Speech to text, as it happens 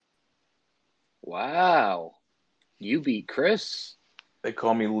Wow. You beat Chris. They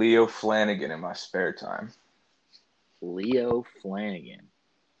call me Leo Flanagan in my spare time. Leo Flanagan.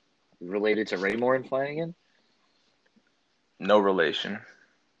 Related to Raymore and Flanagan? No relation.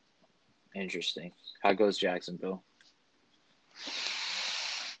 Interesting. How goes Jacksonville?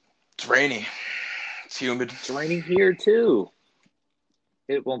 It's rainy. It's humid. It's raining here, too.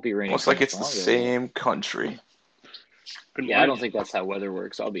 It won't be raining Almost too like much it's the longer. same country. Yeah, I don't think that's how weather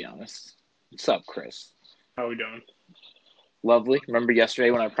works, I'll be honest. What's up, Chris? How are we doing? Lovely. Remember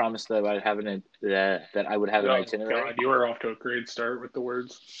yesterday when I promised that I would have an itinerary? God, you were off to a great start with the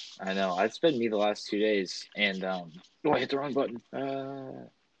words. I know. It's been me the last 2 days, and I hit the wrong button.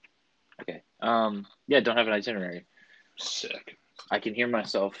 Okay. Yeah, don't have an itinerary. Sick. I can hear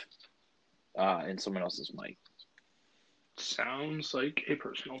myself in someone else's mic. Sounds like a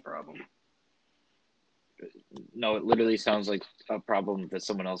personal problem. No, it literally sounds like a problem that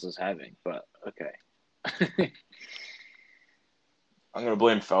someone else is having, but okay. I'm going to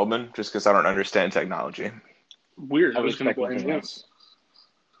blame Feldman just because I don't understand technology. Weird. I I was going to expect blame nothing him. else.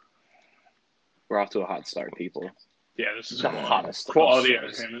 We're off to a hot start, people. Yeah, this is The hottest of quality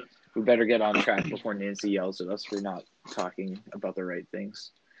starts. entertainment. We better get on track before Nancy yells at us for not talking about the right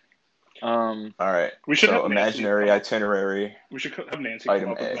things. All right. We should have imaginary Nancy itinerary. We should have Nancy come Item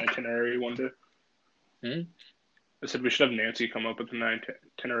up with A. an itinerary one day. I said we should have Nancy come up with an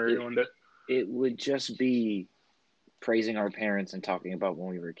itinerary one day. It would just be praising our parents and talking about when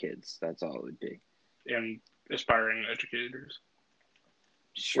we were kids. That's all it would be. And aspiring educators.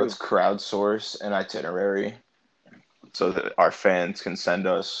 Sure. Let's crowdsource an itinerary so that our fans can send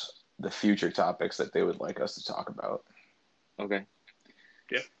us the future topics that they would like us to talk about. Okay.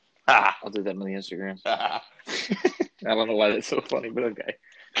 Yeah. I'll do that on the Instagram. I don't know why that's so funny, but okay.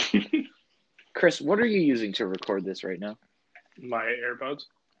 Chris, what are you using to record this right now? My AirPods.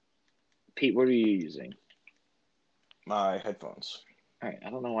 Pete, what are you using? My headphones. All right. I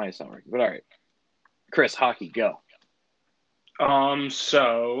don't know why it's not working, but all right. Chris, hockey, go.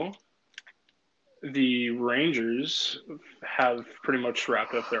 So the Rangers have pretty much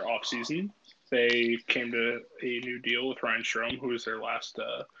wrapped up their offseason. They came to a new deal with Ryan Strome, who was their last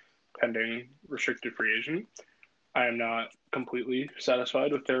pending restricted free agent. I am not completely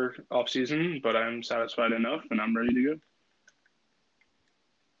satisfied with their offseason, but I'm satisfied enough, and I'm ready to go.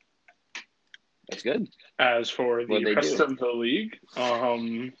 That's good. As for the rest of the league,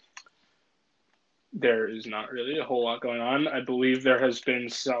 there is not really a whole lot going on. I believe there has been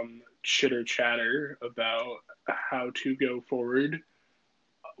some chitter-chatter about how to go forward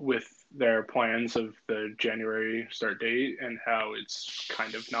with their plans of the January start date and how it's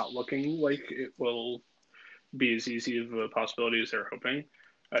kind of not looking like it will be as easy of a possibility as they're hoping.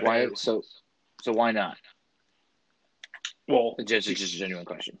 Why? So why not? Well, just a genuine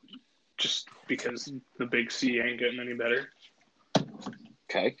question. Just because the Big C ain't getting any better.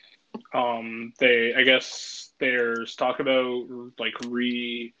 Okay. I guess there's talk about like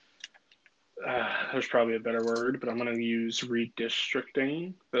there's probably a better word, but I'm going to use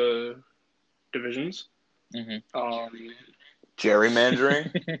redistricting the divisions. Mm-hmm.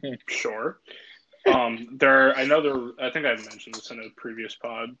 Gerrymandering? Sure. I think I've mentioned this in a previous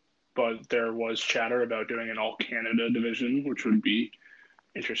pod, but there was chatter about doing an all Canada division, which would be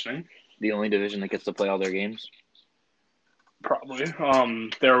interesting. The only division that gets to play all their games? Probably.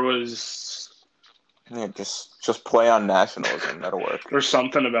 There was... Yeah, just play on nationalism. That'll work. There's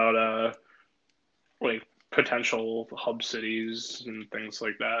something about like potential hub cities and things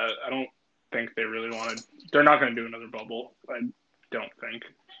like that. I don't think they really wanted. They're not going to do another bubble. I don't think.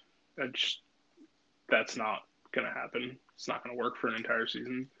 That's not going to happen. It's not going to work for an entire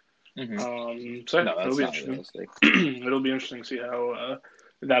season. Mm-hmm. So no, it'll be interesting. It'll be interesting to see how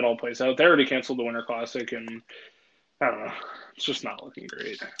that all plays out. They already canceled the Winter Classic, and I don't know. It's just not looking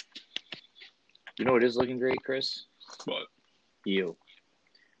great. You know what is looking great, Chris? What? You.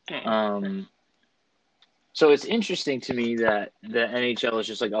 So it's interesting to me that the NHL is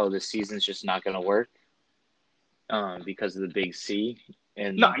just like, oh, this season's just not going to work because of the Big C.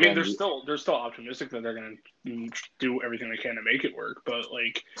 And no, I mean they're still optimistic that they're going to do everything they can to make it work. But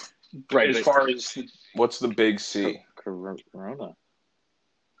like, right, as far as what's the Big C? Corona.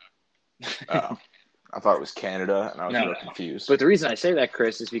 Oh, I thought it was Canada, and I was a little confused. But the reason I say that,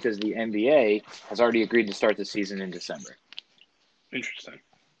 Chris, is because the NBA has already agreed to start the season in December. Interesting.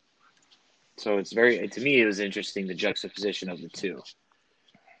 So it's to me, it was interesting, the juxtaposition of the two.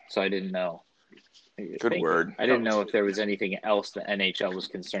 So I didn't know. Good word. I didn't know if there was anything else the NHL was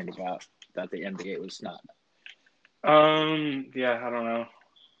concerned about that the NBA was not. Yeah, I don't know.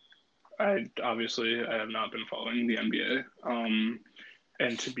 I have not been following the NBA.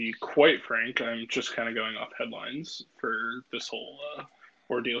 And to be quite frank, I'm just kind of going off headlines for this whole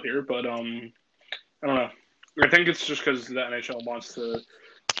ordeal here. But I don't know. I think it's just because the NHL wants to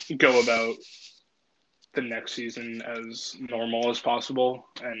go about the next season as normal as possible,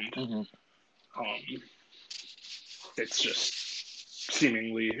 and it's just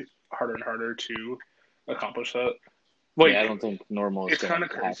seemingly harder and harder to accomplish that. Like, I don't think normal is. It's kind of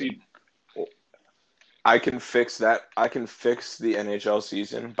crazy. I can fix that. I can fix the NHL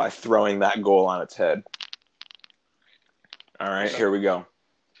season by throwing that goal on its head. All right, here we go.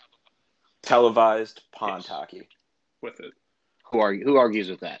 Televised pond hockey. With it. Who argues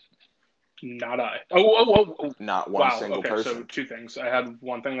with that? Not I. Oh. Not one single person. So two things. I had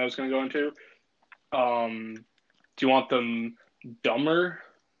one thing that I was going to go into. Do you want the dumber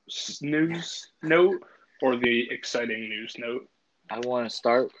news note or the exciting news note? I want to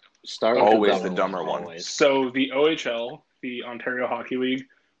start always the dumber one. Always. So the OHL, the Ontario Hockey League,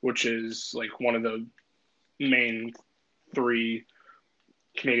 which is like one of the main 3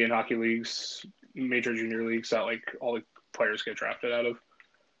 Canadian hockey leagues, major junior leagues that like all the players get drafted out of.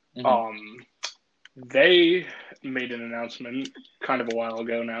 They made an announcement kind of a while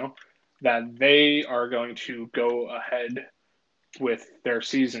ago now that they are going to go ahead with their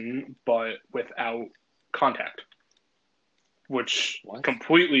season, but without contact, which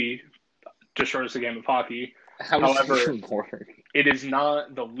completely destroys the game of hockey. However, it is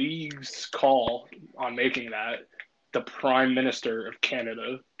not the league's call on making that. The Prime Minister of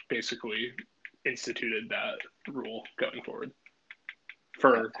Canada basically instituted that rule going forward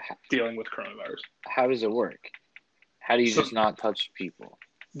for dealing with coronavirus. How does it work? How do you just not touch people?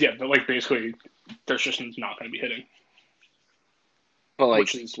 Yeah, but like basically, there's just not going to be hitting. But like,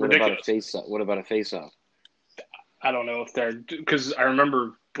 what about a face-off? What about a face-off? I don't know if they're, because I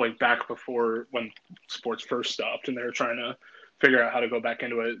remember like back before when sports first stopped and they were trying to figure out how to go back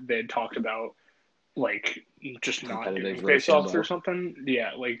into it, they had talked about like just not doing face-offs or something.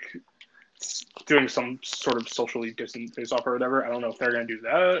 Yeah, like doing some sort of socially distant face-off or whatever. I don't know if they're going to do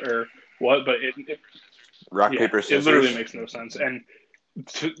that or what, but rock, paper, scissors. It literally makes no sense. And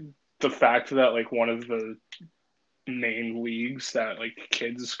the fact that like one of the main leagues that like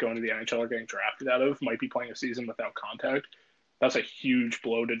kids going to the NHL are getting drafted out of might be playing a season without contact, that's a huge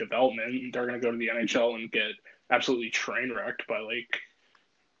blow to development. They're going to go to the NHL and get absolutely train wrecked by like,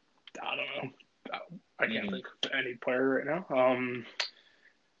 I don't know. I can't think of any player right now.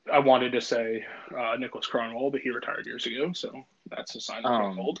 I wanted to say Nicholas Kronwall, but he retired years ago, so that's a sign of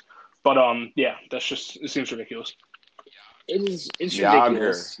being old. But yeah, that's just, it seems ridiculous. It's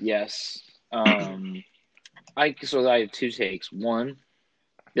ridiculous. Yes. So I have 2 takes. One,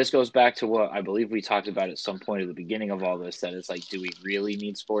 this goes back to what I believe we talked about at some point at the beginning of all this, that it's like, do we really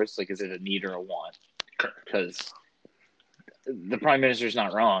need sports? Like, is it a need or a want? Because the Prime Minister's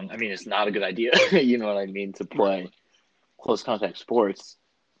not wrong. I mean, it's not a good idea, you know what I mean, to play close contact sports.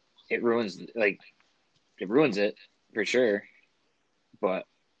 It ruins it for sure. But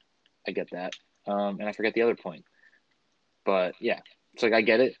I get that. And I forget the other point. But yeah, it's like I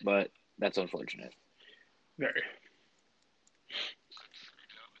get it, but that's unfortunate. Very.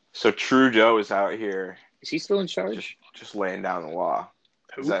 So Trudeau is out here. Is he still in charge? Just laying down the law.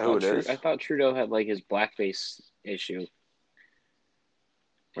 Is that who it is? I thought Trudeau had like his blackface issue.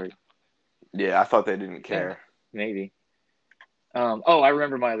 Yeah, I thought they didn't care. Yeah, maybe. I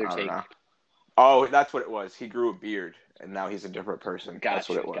remember my other take. Oh, that's what it was. He grew a beard, and now he's a different person. That's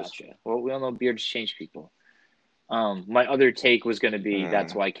what it was. Gotcha. Well, we all know beards change people. My other take was going to be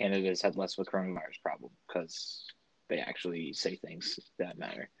that's why Canada's had less of a coronavirus problem, because they actually say things that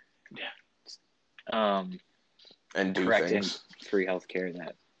matter. Yeah. And do things. Free healthcare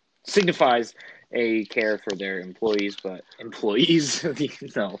that signifies a care for their employees, but employees,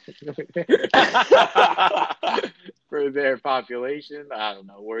 no, for their population. I don't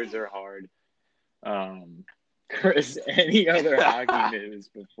know. Words are hard. Chris, any other hockey news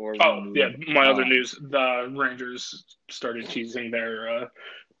before? My other news: the Rangers started teasing their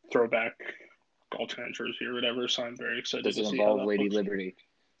throwback goaltender jersey or whatever. So I'm very excited to see. Does it involve Lady Liberty?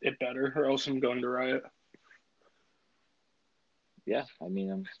 It better, or else I'm going to riot. Yeah, I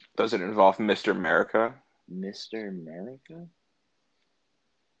mean, does it involve Mr. America? Mr. America?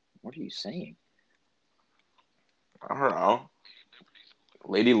 What are you saying? I don't know.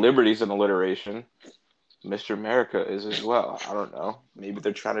 Lady Liberty's an alliteration. Mr. America is as well. I don't know. Maybe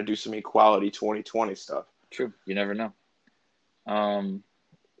they're trying to do some equality 2020 stuff. True. You never know.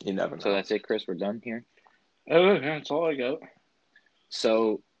 You never know. So that's it, Chris. We're done here. Oh, yeah, that's all I got.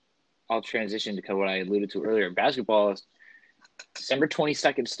 So I'll transition to what I alluded to earlier. Basketball is December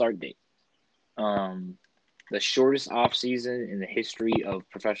 22nd start date. the shortest offseason in the history of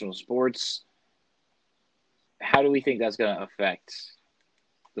professional sports. How do we think that's going to affect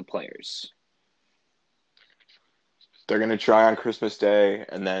the players? They're going to try on Christmas Day,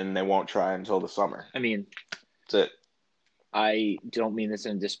 and then they won't try until the summer. I mean, that's it. I don't mean this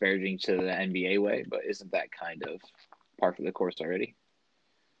in disparaging to the NBA way, but isn't that kind of par for the course already?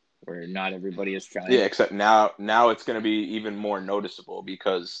 Where not everybody is trying. Yeah, except now it's going to be even more noticeable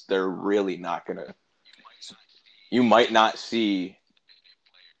because they're really not going to – you might not see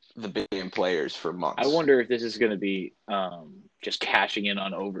the big game players for months. I wonder if this is going to be just cashing in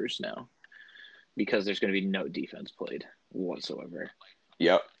on overs now because there's going to be no defense played whatsoever.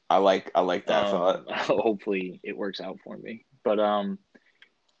 Yep. I like that thought. Hopefully it works out for me. But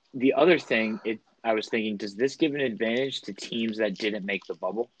the other thing I was thinking, does this give an advantage to teams that didn't make the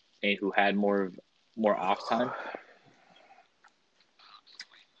bubble and who had more off time?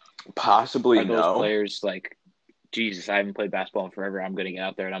 Possibly. Are those no. Players like, Jesus, I haven't played basketball in forever. I'm going to get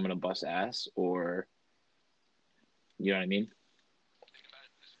out there and I'm going to bust ass, or you know what I mean?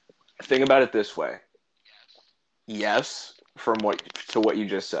 Think about it this way. Yes, from what you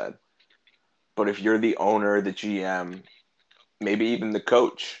just said. But if you're the owner, the GM, maybe even the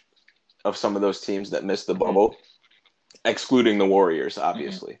coach of some of those teams that missed the bubble, excluding the Warriors,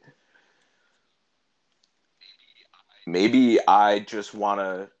 obviously. Maybe I just want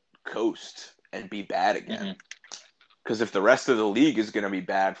to coast and be bad again. Because if the rest of the league is going to be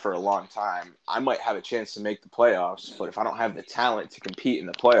bad for a long time, I might have a chance to make the playoffs. But if I don't have the talent to compete in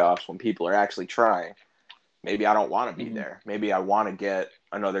the playoffs when people are actually trying, maybe I don't want to be there. Maybe I want to get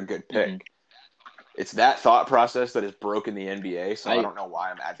another good pick. It's that thought process that has broken the NBA, so I don't know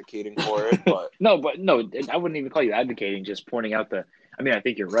why I'm advocating for it. But No, I wouldn't even call you advocating, just pointing out I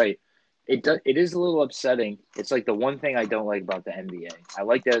think you're right. It is a little upsetting. It's like the one thing I don't like about the NBA. I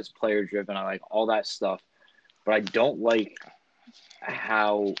like that it's player-driven. I like all that stuff. But I don't like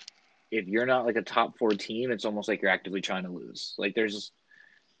how if you're not like a top 4 team, it's almost like you're actively trying to lose. Like there's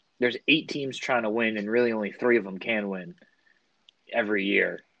 8 teams trying to win, and really only 3 of them can win every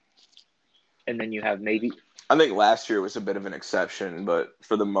year. And then you have maybe – I think last year was a bit of an exception, but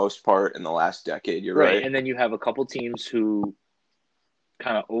for the most part in the last decade, you're right. And then you have a couple teams who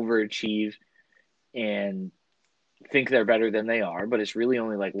kind of overachieve and think they're better than they are, but it's really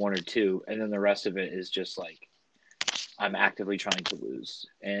only like 1 or 2. And then the rest of it is just like, I'm actively trying to lose.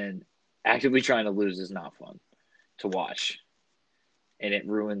 And actively trying to lose is not fun to watch. And it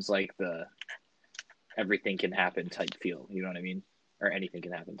ruins like the everything can happen type feel. You know what I mean? Or anything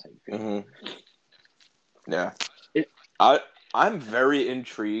can happen type feel. Yeah. I'm very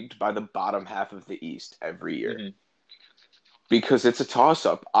intrigued by the bottom half of the East every year. Because it's a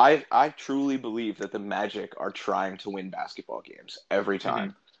toss-up. I truly believe that the Magic are trying to win basketball games every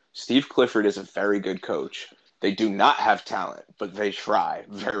time. Steve Clifford is a very good coach. They do not have talent, but they try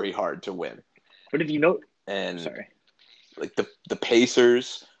very hard to win. But if you know – sorry. Like the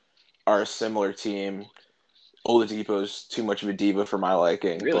Pacers are a similar team. Oladipo's too much of a diva for my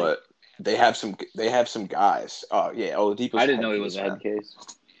liking, but they have some guys. Oh yeah, Oladipo's. I didn't know he was a head case.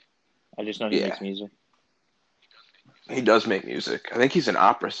 I just know he makes music. He does make music. I think he's an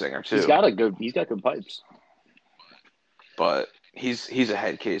opera singer too. He's got good pipes. But he's a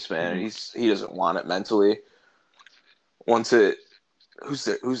head case, man. He doesn't want it mentally. Who's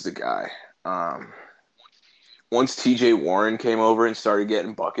the guy? Once TJ Warren came over and started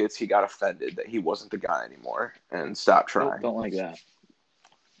getting buckets, he got offended that he wasn't the guy anymore and stopped trying. Don't like that.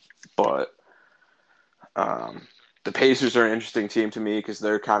 But the Pacers are an interesting team to me because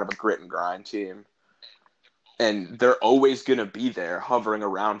they're kind of a grit and grind team. And they're always going to be there hovering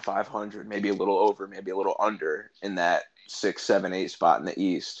around 500, maybe a little over, maybe a little under in that 6, 7, 8 spot in the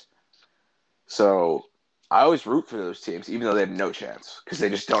East. So I always root for those teams, even though they have no chance because they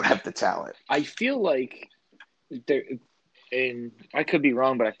just don't have the talent. I feel like and I could be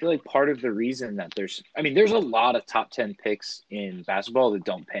wrong, but I feel like part of the reason that there's a lot of top 10 picks in basketball that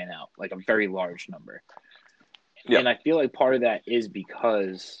don't pan out, like a very large number. Yep. And I feel like part of that is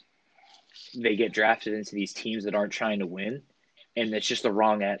because they get drafted into these teams that aren't trying to win, and it's just the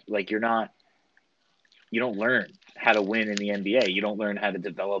wrong like you don't learn how to win in the NBA. You don't learn how to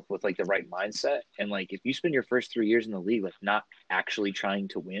develop with like the right mindset. And like if you spend your first 3 years in the league like not actually trying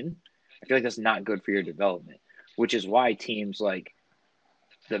to win, I feel like that's not good for your development. Which is why teams like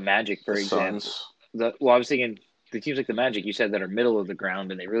the Magic, for example, I was thinking the teams like the Magic, you said that are middle of the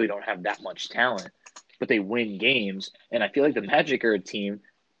ground and they really don't have that much talent, but they win games. And I feel like the Magic are a team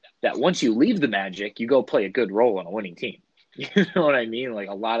that once you leave the Magic, you go play a good role on a winning team. You know what I mean? Like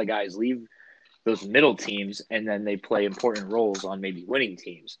a lot of guys leave those middle teams and then they play important roles on maybe winning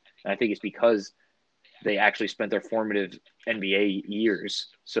teams. And I think it's because they actually spent their formative NBA years,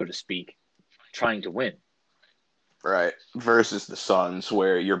 so to speak, trying to win. Right. Versus the Suns,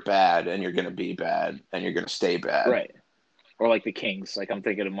 where you're bad and you're going to be bad and you're going to stay bad. Right. Or like the Kings. Like I'm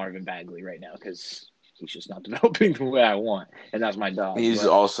thinking of Marvin Bagley right now because he's just not developing the way I want, and that's my dog. He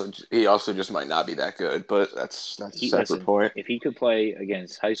also just might not be that good, but that's a separate point. If he could play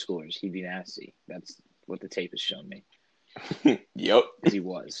against high schoolers, he'd be nasty. That's what the tape has shown me. Yep. Because he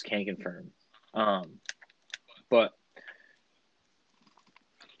was. Can't confirm. But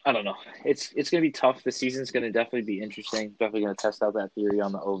I don't know. It's going to be tough. The season's going to definitely be interesting. Definitely going to test out that theory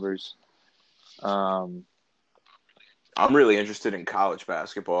on the overs. I'm really interested in college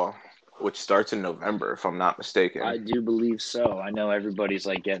basketball, which starts in November, if I'm not mistaken. I do believe so. I know everybody's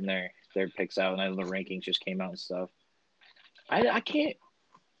like getting their picks out, and I know the rankings just came out and stuff. I can't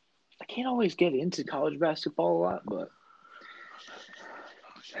always get into college basketball a lot, but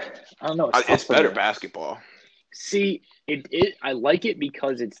I don't know. It's better basketball. See, I like it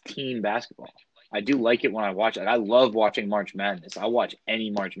because it's team basketball. I do like it when I watch it. I love watching March Madness. I watch any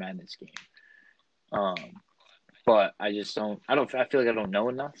March Madness game. But I just don't. I feel like I don't know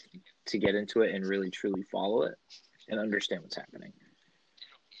enough to get into it and really truly follow it and understand what's happening.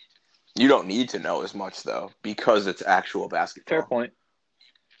 You don't need to know as much though, because it's actual basketball. Fair point.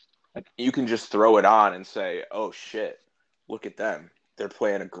 You can just throw it on and say, "Oh shit, look at them. They're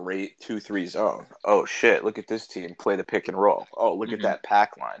playing a great 2-3 zone. Oh shit, look at this team play the pick and roll. Oh, look at that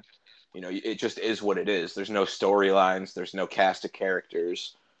pack line." You know, it just is what it is. There's no storylines. There's no cast of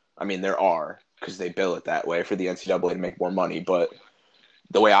characters. I mean, there are, because they bill it that way for the NCAA to make more money. But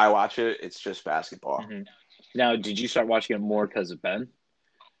the way I watch it, it's just basketball. Mm-hmm. Now, did you start watching it more because of Ben?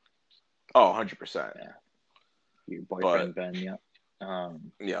 Oh, 100%. Yeah. Your boyfriend, Ben, yeah.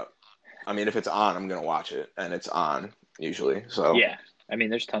 Yeah. I mean, if it's on, I'm going to watch it. And it's on, usually. So yeah. I mean,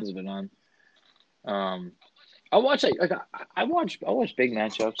 there's tons of it on. I watch big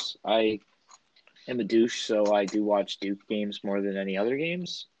matchups. I am a douche, so I do watch Duke games more than any other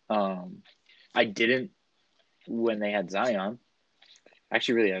games. I didn't when they had Zion.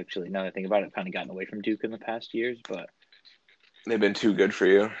 Actually, now that I think about it, I've kind of gotten away from Duke in the past years, but they've been too good for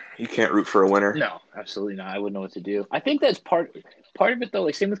you. You can't root for a winner. No, absolutely not. I wouldn't know what to do. I think that's part of it, though.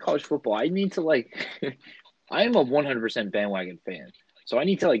 Like, same with college football. I need to, I am a 100% bandwagon fan. So I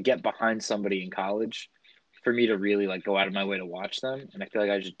need to, get behind somebody in college for me to really, go out of my way to watch them. And I feel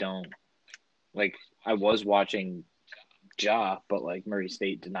like I just don't. I was watching Ja, but, Murray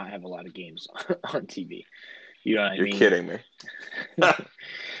State did not have a lot of games on TV. You know what I mean? You're kidding me.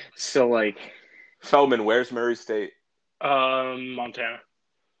 So, Feldman, where's Murray State? Montana.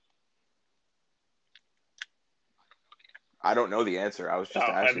 I don't know the answer. I was just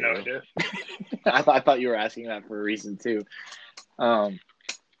asking. I have no idea. I thought you were asking that for a reason too. Aaron,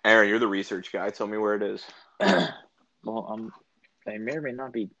 you're the research guy. Tell me where it is. Well, I may or may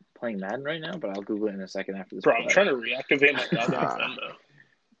not be playing Madden right now, but I'll Google it in a second after this. Bro, I'm trying to reactivate my goddamn Nintendo.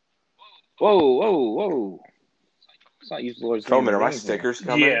 Whoa! It's not used Lord's name. Feldman, are my stickers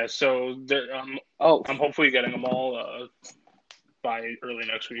coming? Yeah, so I'm hopefully getting them all by early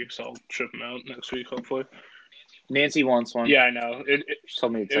next week, so I'll ship them out next week, hopefully. Nancy wants one. Yeah, I know. She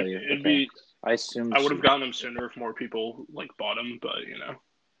told me to tell you. I assume I would have gotten them sooner if more people bought them, but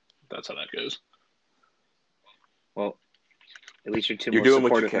that's how that goes. Well, at least you're more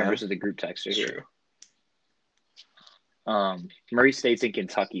supportive members of the group text are here. Murray State's in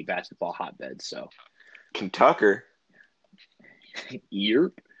Kentucky basketball hotbed, so Kentucky.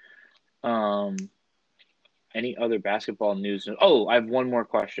 Yerp. Any other basketball news? Oh, I have one more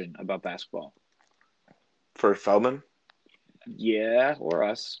question about basketball. For Feldman? Yeah, or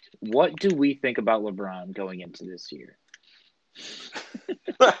us. What do we think about LeBron going into this year?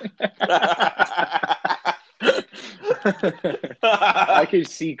 I could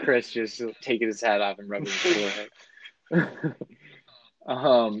see Chris just taking his hat off and rubbing his forehead.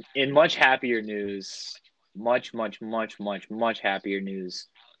 In much happier news, much happier news,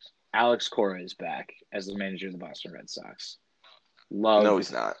 Alex Cora is back as the manager of the Boston Red Sox. No,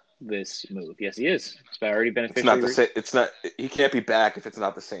 he's not. This move. Yes, he is. It's already been officially. It's not the same. It's not. He can't be back if it's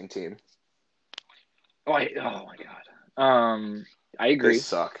not the same team. Oh my god. I agree. They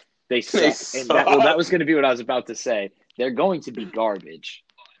suck. They suck. And that was going to be what I was about to say. They're going to be garbage,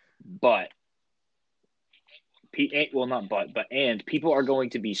 but people are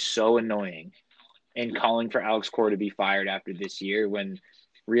going to be so annoying and calling for Alex Cora to be fired after this year when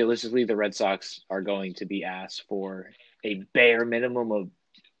realistically the Red Sox are going to be asked for a bare minimum of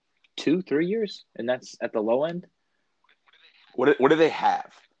 2-3 years, and that's at the low end. What do they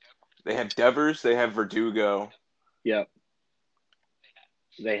have? They have Devers. They have Verdugo. Yep.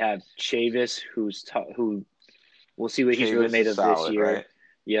 They have Chavis, who we'll see what he's really Chavis made is of this solid, year. right?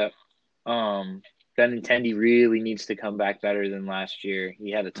 Yep. Benintendi really needs to come back better than last year.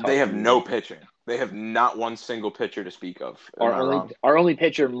 He had a tough They have year. no pitching. They have not one single pitcher to speak of. Am I wrong? Our only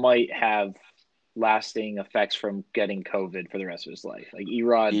pitcher might have lasting effects from getting COVID for the rest of his life. Like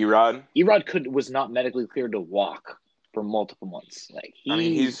Erod. Erod was not medically cleared to walk for multiple months. Like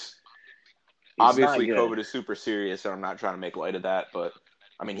he's not obviously good. COVID is super serious, and I'm not trying to make light of that, but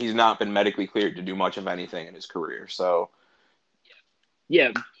I mean he's not been medically cleared to do much of anything in his career. So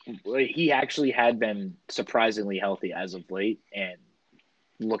yeah, he actually had been surprisingly healthy as of late and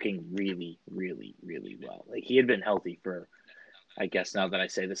looking really, really, really well. Like he had been healthy for, I guess now that I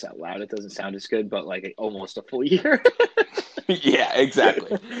say this out loud, it doesn't sound as good, but like almost a full year. Yeah,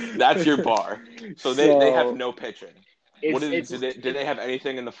 exactly. That's your bar. So they have no pitching. Did they have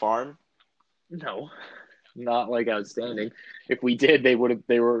anything in the farm? No, not like outstanding. If we did, they would have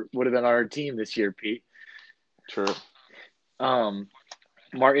been on our team this year, Pete. True.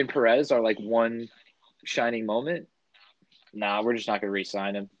 Martin Perez, our like one shining moment. Nah, we're just not gonna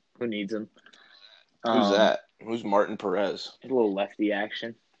re-sign him. Who needs him? Who's that? Who's Martin Perez? A little lefty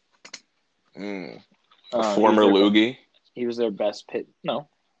action. A former loogie. He was their best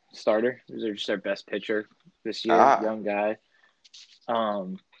starter. He was just their best pitcher this year. Young guy.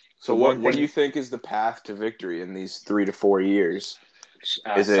 So what do you think is the path to victory in these 3 to 4 years?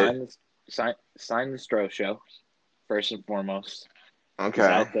 Sign the Stroh show first and foremost. Okay.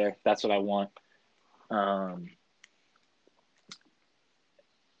 He's out there. That's what I want.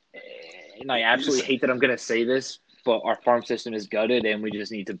 And I absolutely hate that I'm going to say this, but our farm system is gutted, and we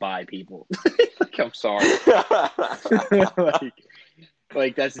just need to buy people. Like, I'm sorry.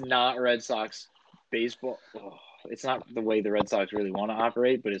 like that's not Red Sox baseball. Oh, it's not the way the Red Sox really want to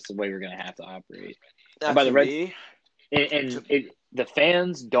operate, but it's the way we're going to have to operate. The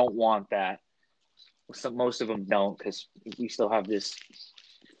fans don't want that. Most of them don't, because we still have this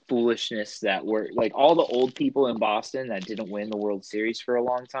foolishness that we're like all the old people in Boston that didn't win the World Series for a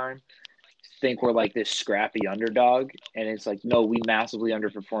long time think we're like this scrappy underdog, and it's like, no, we massively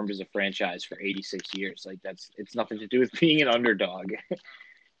underperformed as a franchise for 86 years. Like it's nothing to do with being an underdog.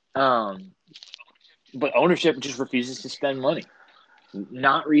 But ownership just refuses to spend money.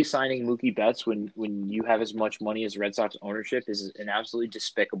 Not re-signing Mookie Betts when you have as much money as Red Sox ownership is an absolutely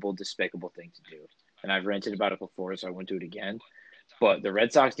despicable thing to do. And I've ranted about it before, so I won't do it again. But the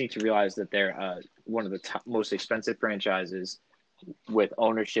Red Sox need to realize that they're one of the most expensive franchises with an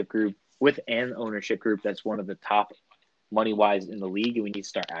ownership group that's one of the top money-wise in the league, and we need to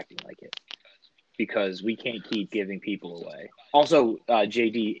start acting like it because we can't keep giving people away. Also,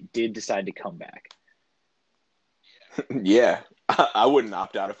 JD did decide to come back. Yeah, I wouldn't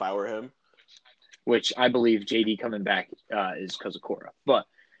opt out if I were him. Which I believe JD coming back is because of Cora. But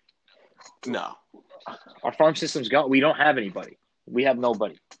no, our farm system's gone. We don't have anybody. We have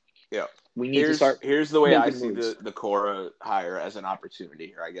nobody. Yeah. We need to start. Here's the way I see the Cora hire as an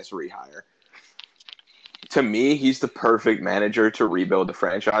opportunity, or I guess rehire. To me, he's the perfect manager to rebuild the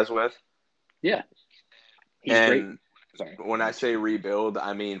franchise with. Yeah. He's great. Sorry. When I say rebuild,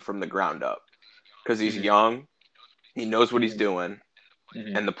 I mean from the ground up. Because he's young, he knows what he's doing,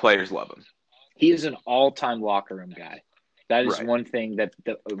 and the players love him. He is an all-time locker room guy. That is one thing that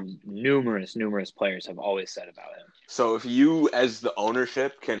numerous players have always said about him. So if you, as the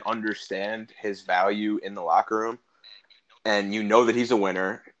ownership, can understand his value in the locker room, and you know that he's a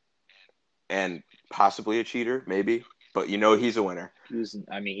winner, and possibly a cheater, maybe, but you know he's a winner.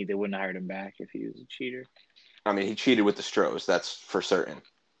 They wouldn't have hired him back if he was a cheater. I mean, he cheated with the Stros, that's for certain.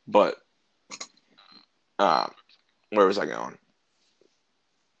 But where was I going?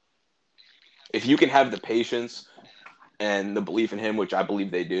 If you can have the patience and the belief in him, which I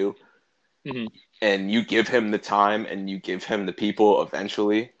believe they do, and you give him the time and you give him the people,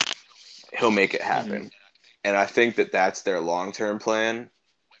 eventually he'll make it happen. And I think that that's their long-term plan.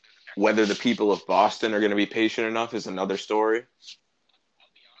 Whether the people of Boston are going to be patient enough is another story.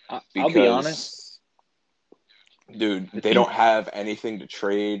 I'll be honest. Dude, they don't have anything to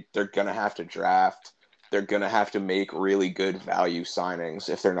trade. They're going to have to draft. They're going to have to make really good value signings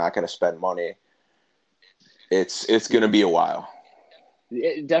if they're not going to spend money. It's going to be a while.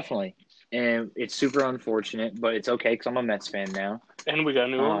 Definitely. And it's super unfortunate, but it's okay because I'm a Mets fan now. And we got a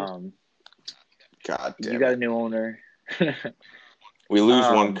new owner. God damn. You got a new owner. We lose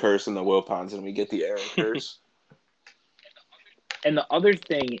one curse in the Wilpons and we get the Aaron curse. And the other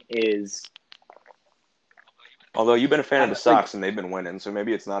thing is... Although you've been a fan of the Sox and they've been winning, so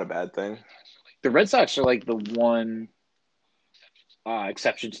maybe it's not a bad thing. The Red Sox are like the one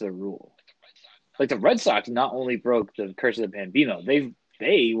exception to the rule. Like the Red Sox not only broke the curse of the Bambino, they've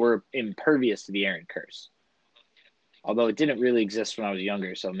they were impervious to the Aaron curse. Although it didn't really exist when I was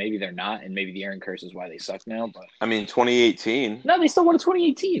younger, so maybe they're not, and maybe the Aaron curse is why they suck now. But I mean, 2018. no, they still won in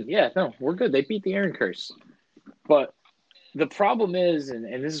 2018. Yeah, no, we're good. They beat the Aaron curse. But the problem is,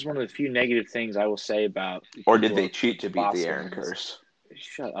 and this is one of the few negative things I will say about. Or did they cheat to beat Boston the Aaron curse?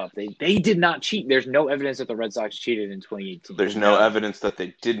 Shut up. They did not cheat. There's no evidence that the Red Sox cheated in 2018. There's no evidence that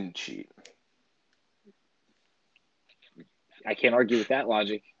they didn't cheat. I can't argue with that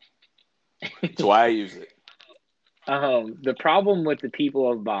logic. That's why I use it. The problem with the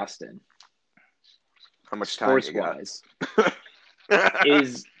people of Boston, how much time sports-wise,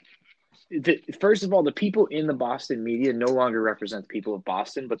 is first of all, the people in the Boston media no longer represent the people of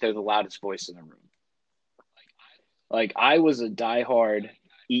Boston, but they're the loudest voice in the room. Like, I was a diehard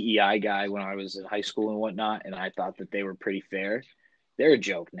EEI guy when I was in high school and whatnot, and I thought that they were pretty fair. They're a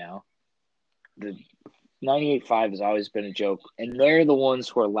joke now. The 98.5 has always been a joke, and they're the ones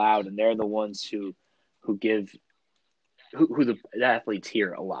who are loud, and they're the ones who give the athletes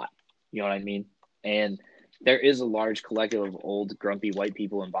hear a lot. You know what I mean? And there is a large collective of old, grumpy white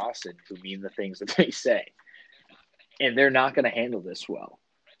people in Boston who mean the things that they say, and they're not going to handle this well.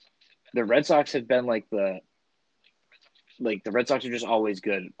 The Red Sox have been the Red Sox are just always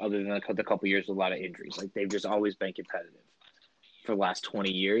good, other than the couple years with a lot of injuries. Like, they've just always been competitive for the last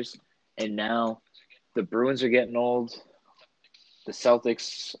 20 years. And now the Bruins are getting old. The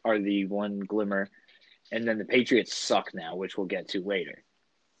Celtics are the one glimmer. And then the Patriots suck now, which we'll get to later.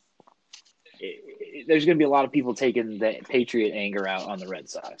 There's going to be a lot of people taking the Patriot anger out on the Red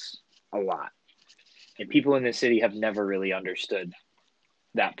Sox. A lot. And people in this city have never really understood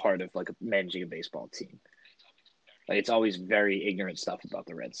that part of managing a baseball team. It's always very ignorant stuff about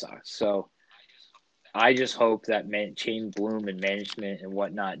the Red Sox. So I just hope that Shane Bloom and management and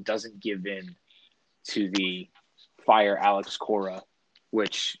whatnot doesn't give in to the fire Alex Cora,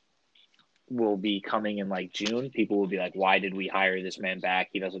 which will be coming in June. People will be like, why did we hire this man back?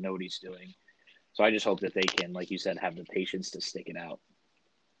 He doesn't know what he's doing. So I just hope that they can, like you said, have the patience to stick it out.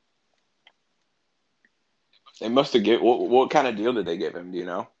 They must have given – what kind of deal did they give him? Do you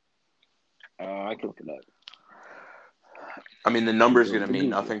know? I can look it up. I mean, the number is going to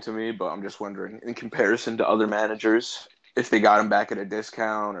mean nothing to me, but I'm just wondering, in comparison to other managers, if they got him back at a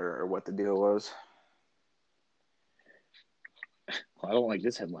discount or what the deal was. Well, I don't like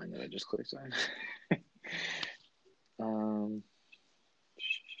this headline that I just clicked on.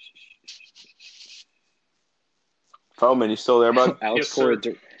 Feldman, you still there, bud? Alex Cora.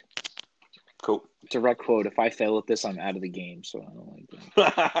 Cool. Direct quote: "If I fail at this, I'm out of the game." So I don't like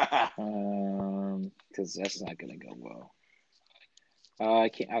that. Because that's not going to go well. I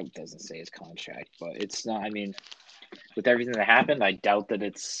can't. It doesn't say his contract, but it's not. I mean, with everything that happened, I doubt that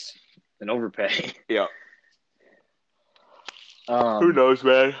it's an overpay. Yeah. Who knows,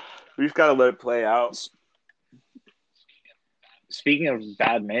 man? We just gotta let it play out. Speaking of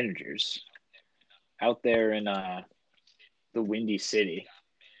bad managers, out there in the Windy City,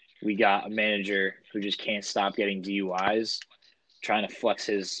 we got a manager who just can't stop getting DUIs, trying to flex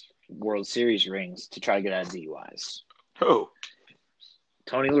his World Series rings to try to get out of DUIs. Who?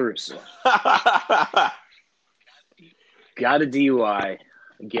 Tony La Russa. Got a DUI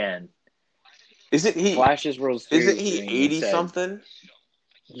again. Isn't he? Flashes World Series. Isn't he 80-something?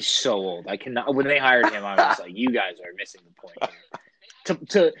 He's so old. I cannot. When they hired him, I was like, "You guys are missing the point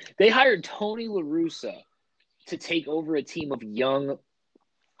here." They hired Tony La Russa to take over a team of young,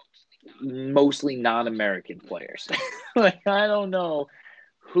 mostly non-American players. I don't know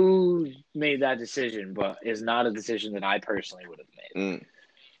who made that decision, but it's not a decision that I personally would have made.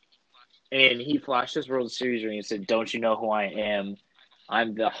 And he flashed his World Series ring and said, "Don't you know who I am?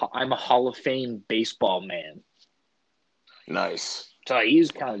 I'm a Hall of Fame baseball man." Nice. So he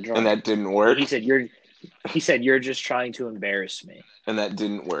was kind of drunk. And that didn't work? He said, you're just trying to embarrass me. And that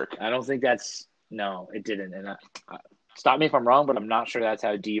didn't work? I don't think no, it didn't. And stop me if I'm wrong, but I'm not sure that's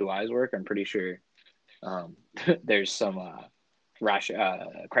how DUIs work. I'm pretty sure there's some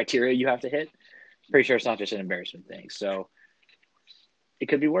criteria you have to hit. Pretty sure it's not just an embarrassment thing. So it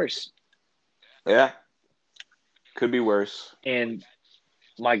could be worse. Yeah. Could be worse. And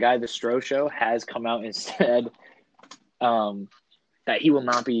my guy, the Stro Show, has come out and said that he will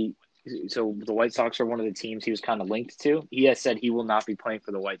not be – so the White Sox are one of the teams he was kind of linked to. He has said he will not be playing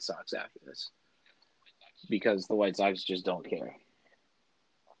for the White Sox after this because the White Sox just don't care.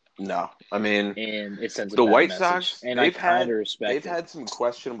 No. I mean – and it sends the White message. Sox, and they've had some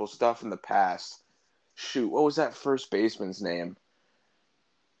questionable stuff in the past. Shoot, what was that first baseman's name?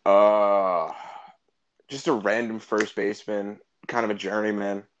 Just a random first baseman, kind of a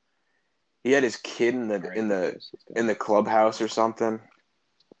journeyman. He had his kid in the clubhouse or something.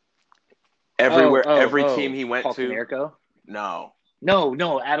 Every team he went Paul to. Konerko? No,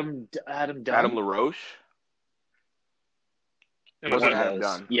 Adam Dunn. Adam LaRoche. It wasn't wasn't Adam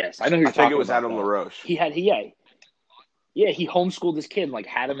Dunn. Yes, I know who you're I talking think it was about, Adam though. LaRoche. He homeschooled his kid and like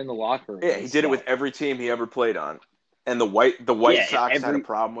had him in the locker room. Yeah, he did it with every team he ever played on, and the White Sox had a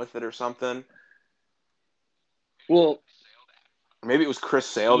problem with it or something. Well, maybe it was Chris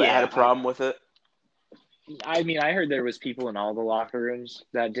Sale that had a problem with it. I mean, I heard there was people in all the locker rooms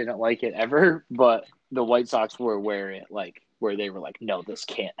that didn't like it ever, but the White Sox were where they were like, no, this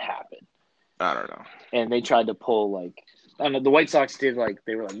can't happen. I don't know. And they tried to pull I don't know, the White Sox did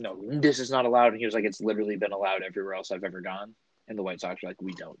they were like, no, this is not allowed. And he was like, it's literally been allowed everywhere else I've ever gone. And the White Sox were like,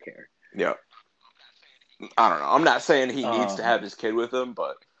 we don't care. Yeah. I don't know. I'm not saying he needs to have his kid with him,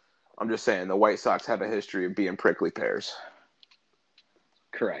 but I'm just saying the White Sox have a history of being prickly pears.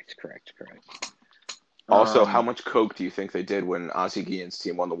 Correct. Also, how much coke do you think they did when Ozzie Guillen's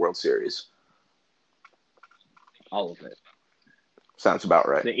team won the World Series? All of it. Sounds about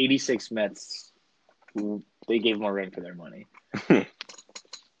right. The 86 Mets, they gave more rent for their money.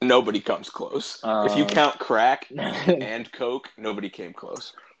 Nobody comes close. If you count crack and coke, nobody came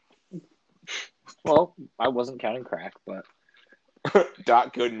close. Well, I wasn't counting crack, but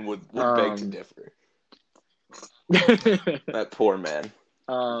Doc Gooden would beg to differ. That poor man.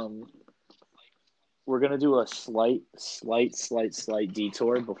 We're gonna do a slight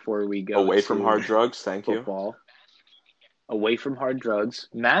detour before we go away from hard drugs. Thank football. You. Away from hard drugs.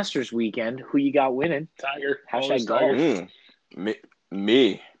 Masters weekend. Who you got winning? Tiger. #golf.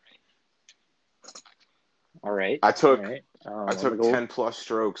 Me. All right. I took 10 plus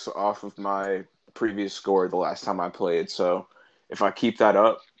strokes off of my previous score the last time I played. So if I keep that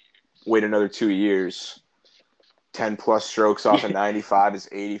up, wait another 2 years, 10 plus strokes off of 95 is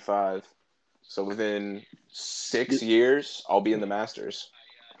 85. So within 6 years, I'll be in the Masters.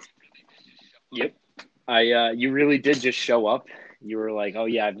 Yep. You really did just show up. You were like, oh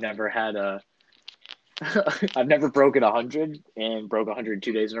yeah, I've never broken 100 and broke 100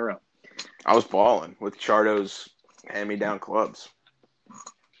 2 days in a row. I was balling with Chardo's hand-me-down clubs.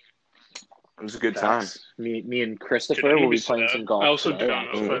 It was a good time. Me and Christopher will be playing some golf. I also don't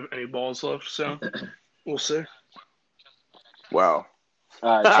know if I have any balls left, so we'll see. Wow.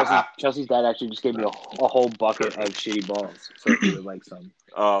 Chelsea's dad actually just gave me a whole bucket of shitty balls, so if you would like some.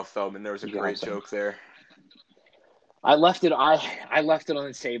 Oh, Feldman, there was a great joke there. I left it on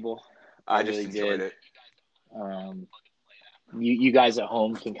the table. I just enjoyed it. You guys at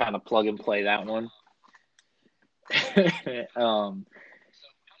home can kind of plug and play that one. But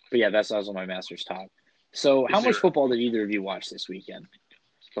yeah, that was on my Masters talk. So how much football did either of you watch this weekend?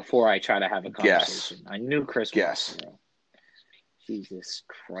 Before I try to have a conversation. Yes. I knew Chris was. Jesus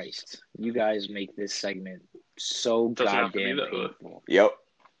Christ. You guys make this segment so goddamn painful. Yep.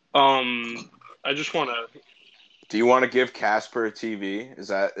 I just want to... Do you want to give Casper a TV? Is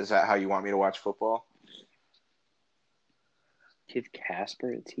that how you want me to watch football? Give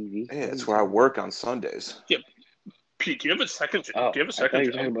Casper a TV? Yeah, it's where I work on Sundays. Yep. Pete, do you have a second job? I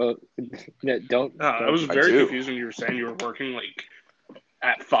was very confused when you were saying you were working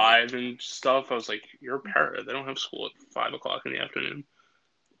at 5 and stuff. I was like, you're a para. They don't have school at 5 o'clock in the afternoon.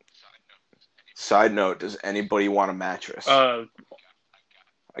 Side note: does anybody want a mattress? I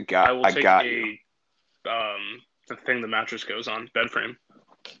will take you. The thing the mattress goes on, bed frame.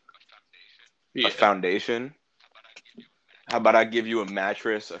 Yeah. A foundation. How about I give you a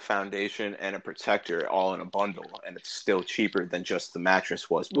mattress, a foundation, and a protector all in a bundle, and it's still cheaper than just the mattress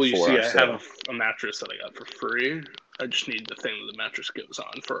was before. Well, you see, I have a mattress that I got for free. I just need the thing that the mattress goes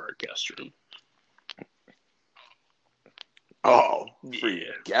on for our guest room. Oh, for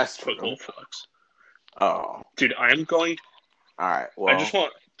your guest room? Flex. Oh. Dude, I'm going... All right, well... I just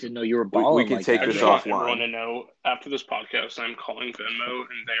want... Didn't know you were balling. We can take this offline. I want to know, after this podcast, I'm calling Venmo,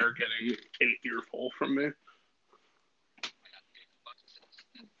 and they are getting an earful from me.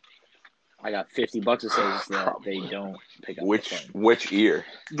 I got $50 that says that they don't pick up. Which ear?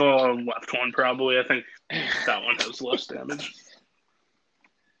 The left one, probably. I think that one has less damage.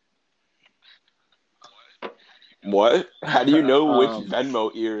 What? How do you know which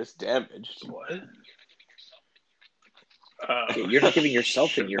Venmo ear is damaged? What? You're not giving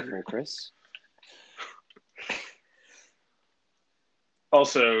yourself an earful, Chris.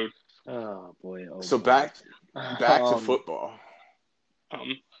 Also, oh boy. So back to football.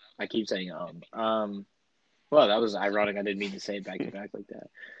 I keep saying well, that was ironic. I didn't mean to say it back to back like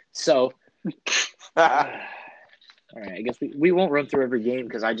that. So, all right. I guess we won't run through every game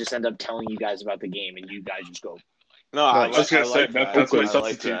because I just end up telling you guys about the game and you guys just go. No, I was going to say that's a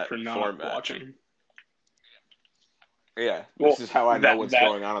substitute for not watching. Yeah, Well, this is how I know what's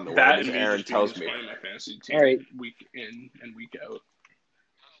going on in the world. Is Aaron tells me. Playing my fantasy team All right. week in and week out.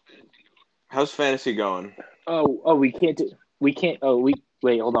 How's fantasy going? We can't.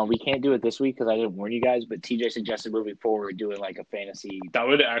 Wait, hold on. We can't do it this week because I didn't warn you guys. But TJ suggested moving forward doing like a fantasy That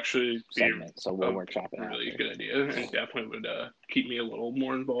would actually be segment, so we'll workshop it. A really good idea, and definitely would keep me a little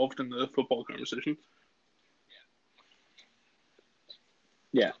more involved in the football conversation.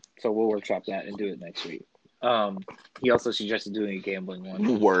 Yeah, so we'll workshop that and do it next week. He also suggested doing a gambling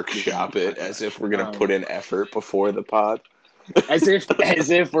one. Workshop it as if we're gonna put in effort before the pod. as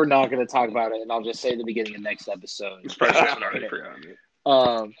if we're not going to talk about it, and I'll just say at the beginning of next episode.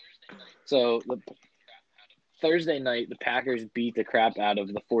 So the Thursday night, the Packers beat the crap out of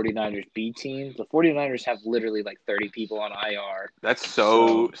the 49ers B team. The 49ers have literally like 30 people on IR. That's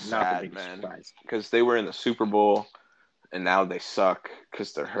so sad, man. Because they were in the Super Bowl, and now they suck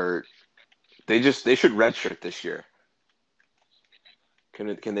because they're hurt. They should redshirt this year.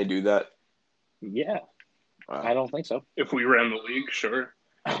 Can they do that? Yeah. I don't think so. If we ran the league, sure.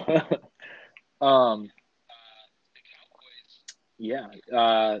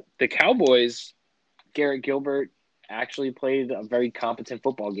 The Cowboys, Garrett Gilbert actually played a very competent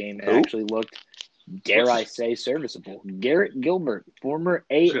football game and actually looked, dare I say, serviceable. Garrett Gilbert, former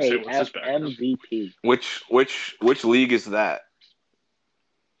AAF MVP. Which league is that?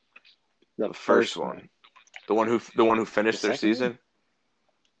 The first one. The one who finished their season?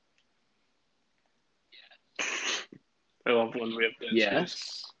 I love when we have this.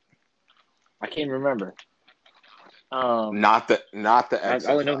 Yes. I can't remember. Not the XFL.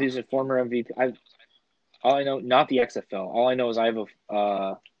 All I know he's a former MVP. All I know, not the XFL. All I know is I have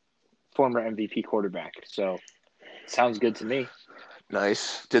a former MVP quarterback. So, sounds good to me.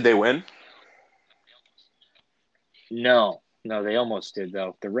 Nice. Did they win? No, they almost did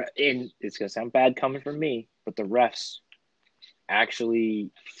though. And it's gonna sound bad coming from me, but the refs actually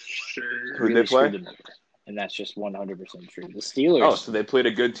Who they play? And that's just 100% true. The Steelers. Oh, so they played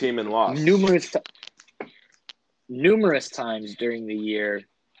a good team and lost. Numerous times during the year.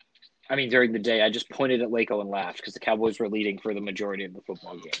 I mean, during the day, I just pointed at Waco and laughed because the Cowboys were leading for the majority of the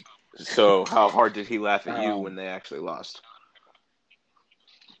football game. So how hard did he laugh at you when they actually lost?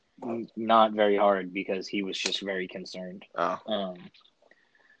 Not very hard because he was just very concerned. Oh.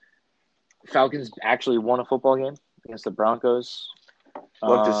 Falcons actually won a football game against the Broncos.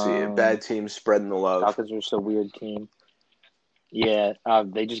 Love to see it. Bad team spreading the love. Falcons are just a weird team. Yeah,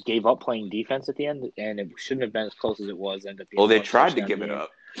 they just gave up playing defense at the end, and it shouldn't have been as close as it was. Well, they tried to give it up.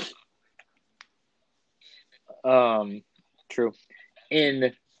 True.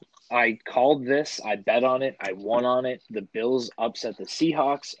 And I called this. I bet on it. I won on it. The Bills upset the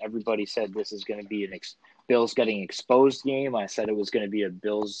Seahawks. Everybody said this is going to be Bills getting exposed game. I said it was going to be a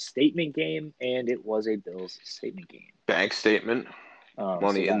Bills statement game, and it was a Bills statement game. Bank statement.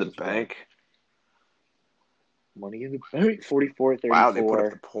 Money in the bank. Money in the bank. 44-34. Wow, they put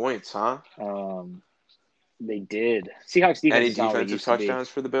up the points, huh? They did. Seahawks defense. Any defensive touchdowns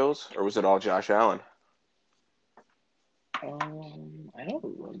for the Bills, or was it all Josh Allen? I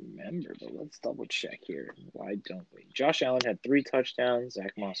don't remember, but let's double check here. Why don't we? Josh Allen had 3 touchdowns.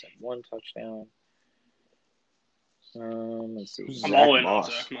 Zach Moss had 1 touchdown. Let's see. I'm all in on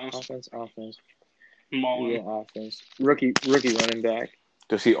Zach Moss. Offense. Offense. Rookie running back.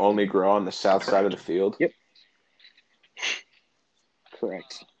 Does he only grow on the south side of the field? Yep.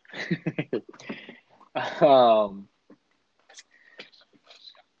 Correct.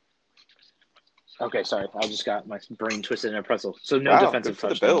 Okay, sorry. I just got my brain twisted in a pretzel. So no defensive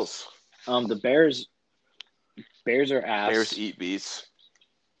touchdowns. The Bills. The Bears are ass. Bears eat beats.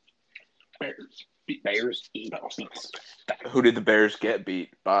 Bears eat beats. Who did the Bears get beat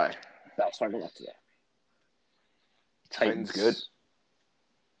by? That's talk about today. Titans good.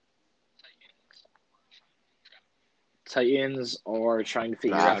 Titans are trying to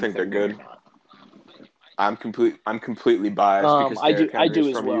figure out. I think they're good. I'm completely biased because I do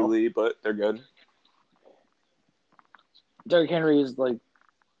as from well. ULE, but they're good. Derrick Henry is like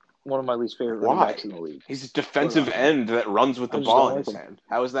one of my least favorite running backs in the league. He's a defensive end that runs with the ball in his hand.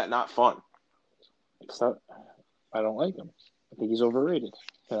 How is that not fun? I don't like him. I think he's overrated.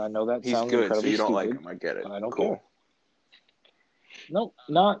 And I know that he's sounds good, incredibly so you don't stupid, like him. I get it. But I don't care. No,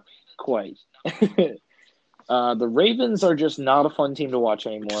 not quite. The Ravens are just not a fun team to watch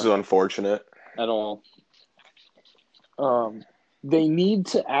anymore. Which is unfortunate. At all. They need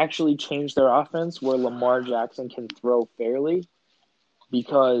to actually change their offense where Lamar Jackson can throw fairly,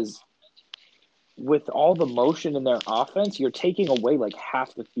 because with all the motion in their offense, you're taking away like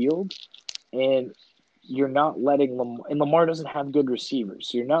half the field, and you're not letting Lamar, and Lamar doesn't have good receivers,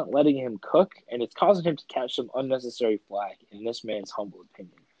 so you're not letting him cook, and it's causing him to catch some unnecessary flack, in this man's humble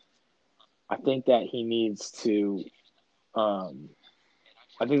opinion. I think that he needs to, I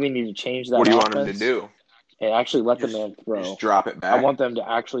think they need to change that. What do you offense want him to do? and actually let the man throw. Just drop it back. I want them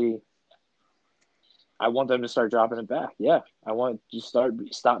to start dropping it back. Yeah, I want you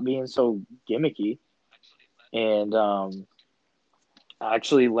stop being so gimmicky, and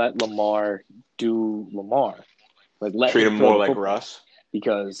actually let Lamar do Lamar. Like treat him more like Russ.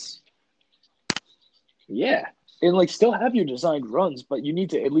 Because yeah, and like still have your designed runs, but you need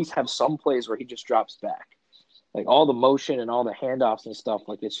to at least have some plays where he just drops back. Like all the motion and all the handoffs and stuff,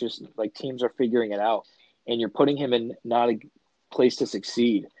 like it's just like teams are figuring it out, and you're putting him in not a place to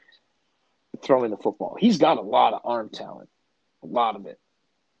succeed throwing the football. He's got a lot of arm talent, a lot of it.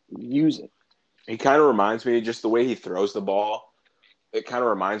 Use it. He kind of reminds me, just the way he throws the ball, it kind of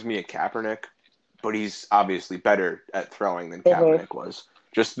reminds me of Kaepernick, but he's obviously better at throwing than Kaepernick was.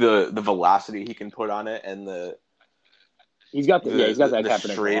 Just the velocity he can put on it and he's got that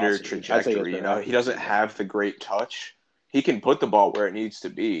Kaepernick straighter trajectory. He doesn't have the great touch. He can put the ball where it needs to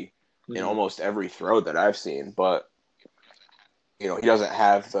be in almost every throw that I've seen, but he doesn't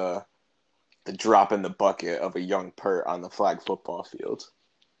have the drop in the bucket of a young Pert on the flag football field,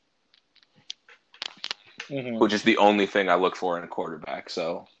 which is the only thing I look for in a quarterback.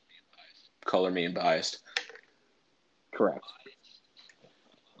 So, color me unbiased. Correct.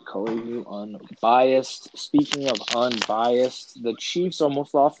 Color you unbiased. Speaking of unbiased, the Chiefs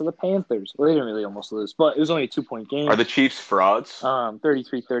almost lost to the Panthers. Well, they didn't really almost lose, but it was only a 2-point game. Are the Chiefs frauds?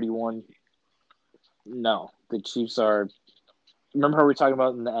 33-31. No, the Chiefs are. Remember how we were talking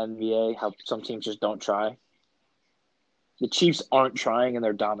about in the NBA, how some teams just don't try? The Chiefs aren't trying, and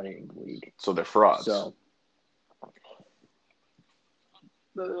they're dominating the league. So they're frauds. So,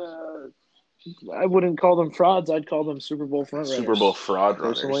 I wouldn't call them frauds. I'd call them Super Bowl front runners. Super Bowl fraud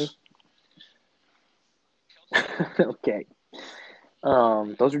runners. Okay.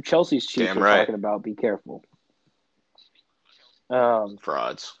 Those are Chelsea's Chiefs we're talking about. Be careful.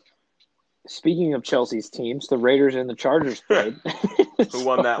 Frauds. Speaking of Chelsea's teams, the Raiders and the Chargers played. Who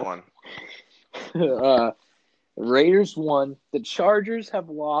won that one? Raiders won. The Chargers have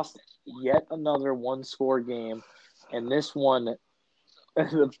lost yet another one-score game, and this one,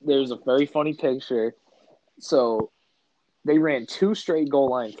 there's a very funny picture. So they ran 2 straight goal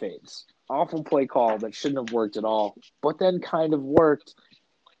line fades. Awful play call that shouldn't have worked at all, but then kind of worked.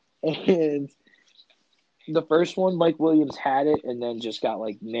 And the first one, Mike Williams had it, and then just got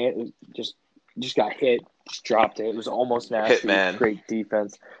just got hit, just dropped it. It was almost nasty. Hitman. Great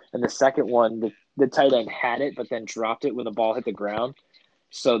defense. And the second one, the tight end had it, but then dropped it when the ball hit the ground.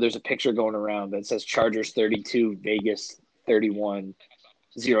 So there's a picture going around that says Chargers 32, Vegas 31,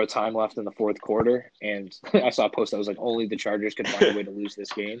 0 time left in the fourth quarter. And I saw a post that was like, only the Chargers could find a way to lose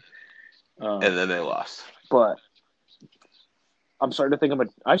this game. And then they lost. But I'm starting to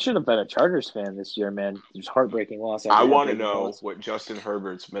think I should have been a Chargers fan this year, man. It was heartbreaking loss. I want to know what Justin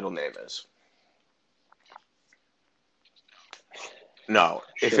Herbert's middle name is. No,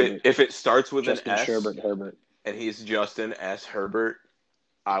 if it starts with Justin an S, Herbert, and he's Justin S. Herbert,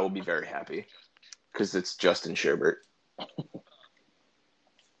 I will be very happy because it's Justin Sherbert.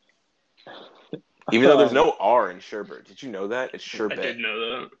 Even though there's no R in Sherbert, did you know that? It's Sherbet. I did know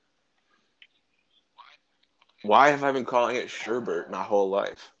that. Why have I been calling it Sherbert my whole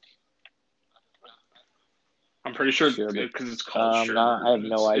life? I'm pretty sure because it's called Sherbert. I have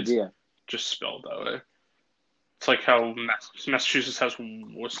no idea. Just spelled that way. It's like how Massachusetts has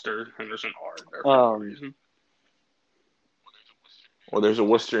Worcester, and there's an R there for no reason. Well, there's a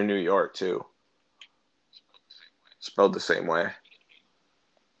Worcester, New York, too. Spelled the same way.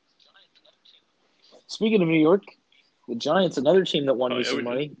 Speaking of New York, the Giants, another team that won me some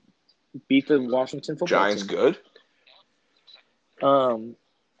money, beat the Washington football Giants team. Good? Remember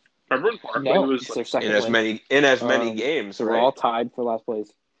when Barkley was their second in as many games, so right? We're all tied for last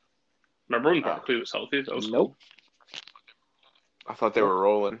place. Remember when Barkley was healthy? That was nope. I thought they were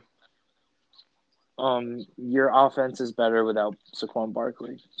rolling. Your offense is better without Saquon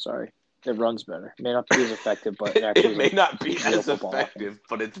Barkley. Sorry. It runs better. It may not be as effective, but it actually may not be as effective,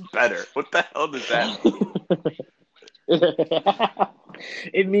 but it's better. What the hell does that mean?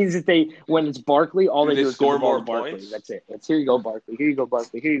 It means that when it's Barkley, all they do is score more Barkley. points. That's it. It's here you go, Barkley. Here you go,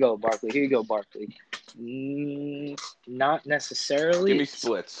 Barkley. Here you go, Barkley. Here you go, Barkley. Not necessarily. Give me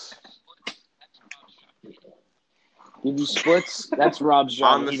splits. Give you splits? That's Rob's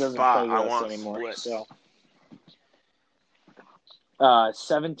job. On the he doesn't spot, play with us anymore. So,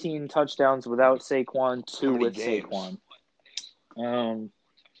 17 touchdowns without Saquon, 2 with games? Saquon.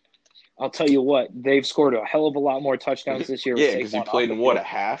 I'll tell you what, they've scored a hell of a lot more touchdowns this year. Yeah, because he played in what, a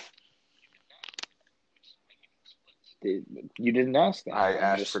half? You didn't ask that. I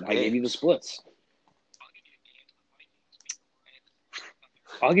asked for games. I gave you the splits.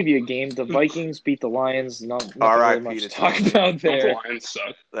 I'll give you a game. The Vikings beat the Lions. Not really much to talk about there. The Lions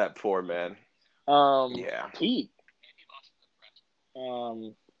suck. That poor man. Yeah. Pete.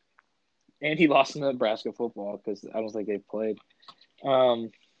 And he lost in Nebraska football because I don't think they've played.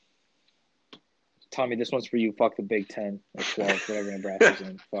 Tommy, this one's for you. Fuck the Big 10 or 12, whatever Nebraska's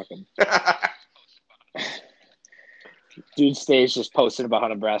in. Fuck them. Dude Stage just posted about how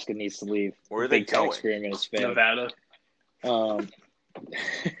Nebraska needs to leave. Where are they going? Experiment is failed. Nevada. I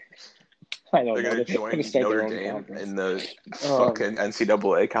don't know. They're going to join Notre Dame in the fucking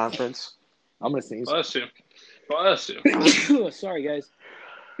NCAA conference. I'm going to sneeze. Bless you. Sorry, guys.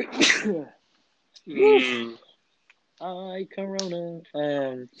 Corona.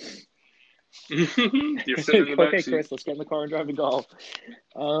 You're sitting in the back Okay, seat. Chris, let's get in the car and drive to golf.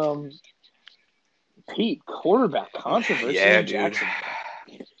 Pete, quarterback controversy. Yeah, dude.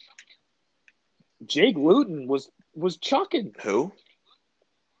 Jake Luton was chucking. Who?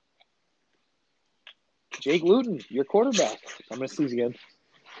 Jake Luton, your quarterback. I'm going to sneeze again.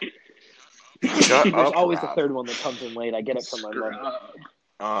 Shut There's up, always Rob. the third one that comes in late. I get it from my mother.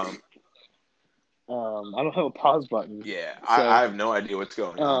 I don't have a pause button. Yeah, I have no idea what's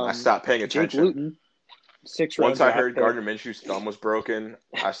going on. I stopped paying attention. Jake Luton, 6 rounds. Once I heard Gardner Minshew's thumb was broken,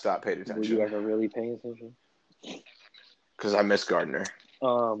 I stopped paying attention. Were you ever really paying attention? Because I miss Gardner.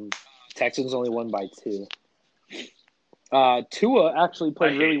 Texans only won by 2. Tua actually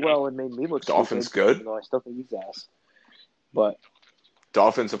played really well and made me look Dolphins stupid, good? even though I still think he's ass. But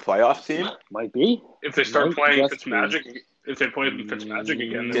Dolphins a playoff team? Might be. If they start playing Fitzmagic, if they play Fitzmagic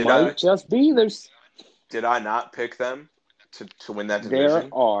again, might just be. Did I not pick them to win that division?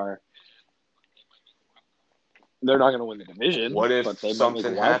 They're not going to win the division. What if they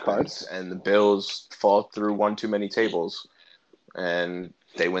something happens and the Bills fall through one too many tables and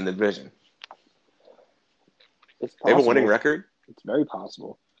they win the division? It's possible. They have a winning record? It's very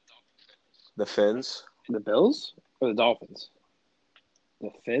possible. The Finns? The Bills or the Dolphins?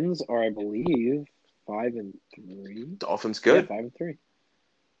 The Finns are, I believe, 5-3. Dolphins good? Yeah, 5-3.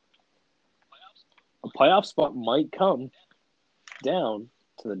 A playoff spot might come down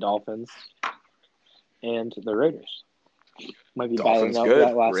to the Dolphins and the Raiders. Might be Dolphins battling out good.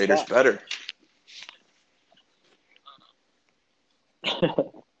 that last Raiders spot. better.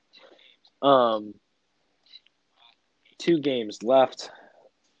 2 games left.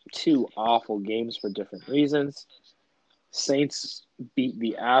 2 awful games for different reasons. Saints beat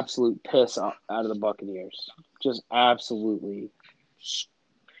the absolute piss out of the Buccaneers. Just absolutely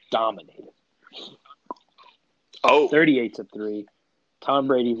dominated. 38-3. Tom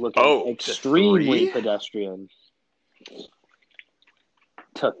Brady looking extremely pedestrian.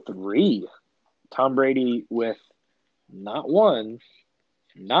 To 3. Tom Brady with not 1,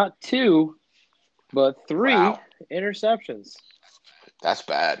 not 2, but 3 interceptions. That's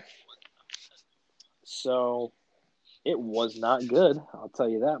bad. So it was not good. I'll tell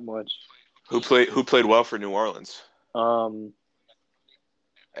you that much. Who played well for New Orleans?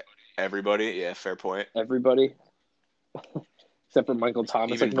 Everybody. Yeah, fair point. Everybody, except for Michael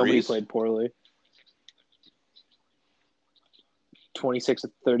Thomas. Even nobody Breeze? played poorly.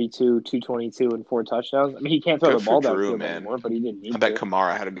 26-32, 222, and 4 touchdowns. I mean, he can't throw Good the ball for Drew, downfield man. anymore, but he didn't need I bet to.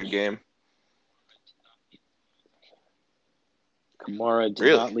 Kamara had a good game. Kamara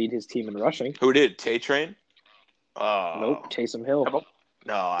did not lead his team in rushing. Who did? Tay-Train? Nope, Taysom Hill.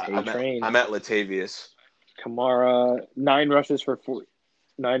 No, I meant Latavius. Kamara, 9 rushes for 40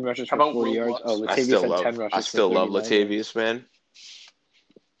 yards. Oh, Latavius had 10 rushes. I still love Latavius, man.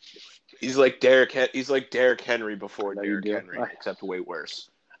 He's like Derrick Henry before Derrick Henry, except way worse.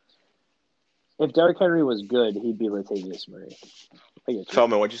 If Derrick Henry was good, he'd be Latavius Murray.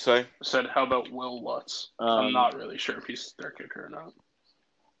 Feldman, what'd you say? I said, how about Will Lutz? I'm not really sure if he's their kicker or not.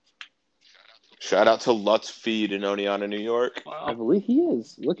 Shout out to Lutz Feed in Oneonta, New York. Wow. I believe he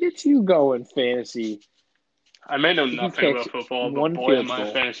is. Look at you going fantasy. I may know nothing about football, but boy, am I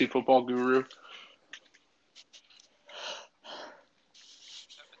a fantasy football guru.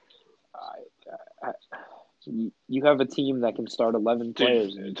 You have a team that can start 11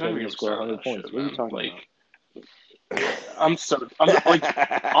 players and score 100 points. What are you talking about? I'm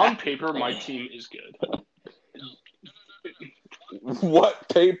on paper, my team is good. What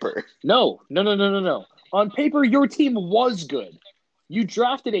paper? No. On paper, your team was good. You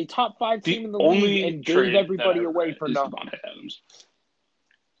drafted a top 5 team in the league and gave everybody away for nothing.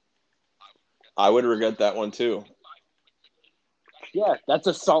 I would regret that one too. Yeah, that's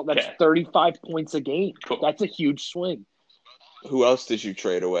assault. That's 35 points a game. Cool. That's a huge swing. Who else did you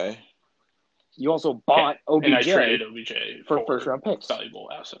trade away? You also bought OBJ. And I traded OBJ for first-round picks. Valuable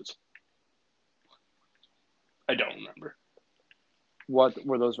assets. I don't remember. What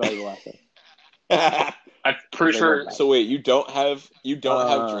were those valuable assets? I'm pretty sure. So wait, you don't have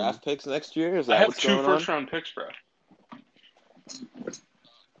draft picks next year? Is that I have what's 2 going first-round picks, bro.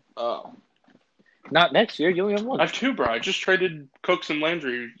 Oh. Not next year. You only have one. I have 2, bro. I just traded Cooks and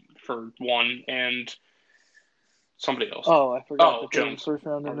Landry for 1 and somebody else. Oh, I forgot. Jones. First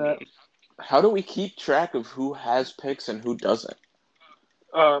round in that. How do we keep track of who has picks and who doesn't?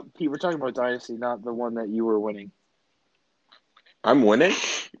 Pete, we're talking about Dynasty, not the one that you were winning. I'm winning?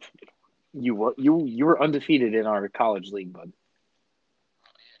 You were undefeated in our college league, bud.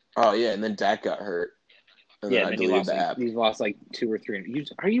 Oh, yeah, and then Dak got hurt. And then I deleted the app. You've lost like 2 or 3.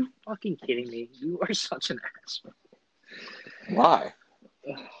 Are you fucking kidding me? You are such an asshole. Why?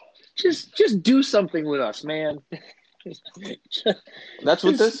 Just do something with us, man. That's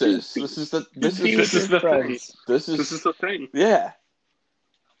what this is. This is the thing. Yeah.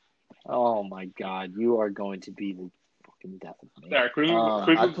 Oh my God, you are going to be the fucking death of me. Yeah,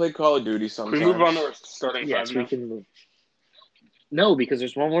 I play Call of Duty sometimes. Can we move on to our starting yes, five now? We can move. No, because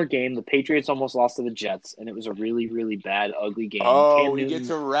there's one more game. The Patriots almost lost to the Jets, and it was a really, really bad, ugly game. Oh, we get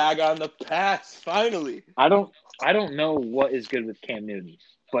to rag on the Pats, finally. I don't know what is good with Cam Newton,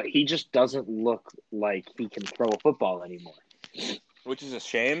 but he just doesn't look like he can throw a football anymore. Which is a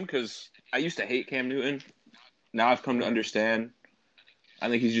shame, because I used to hate Cam Newton. Now I've come to understand. I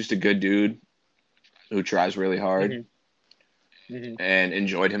think he's just a good dude who tries really hard and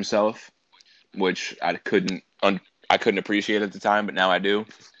enjoyed himself, which I couldn't appreciate at the time, but now I do.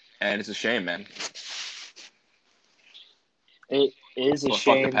 And it's a shame, man. It is a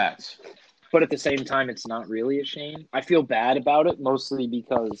shame. Fuck the Pats. But at the same time, it's not really a shame. I feel bad about it, mostly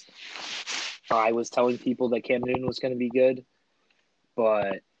because I was telling people that Cam Newton was going to be good,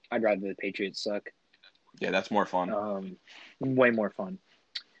 but I'd rather the Patriots suck. Yeah, that's more fun. Way more fun.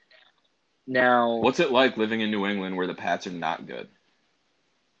 Now, what's it like living in New England where the Pats are not good?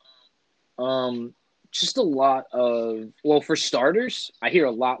 Just a lot of, well, for starters, I hear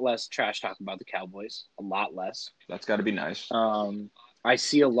a lot less trash talk about the Cowboys. A lot less. That's got to be nice. I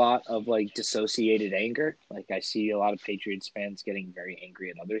see a lot of, like, dissociated anger. Like, I see a lot of Patriots fans getting very angry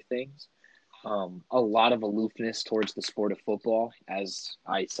at other things. A lot of aloofness towards the sport of football, as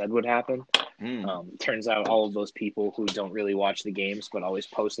I said would happen. Turns out all of those people who don't really watch the games but always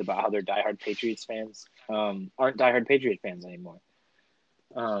post about how they're diehard Patriots fans aren't diehard Patriot fans anymore.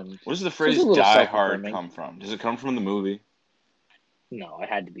 Where does the phrase "die hard" come from? Does it come from the movie? No, it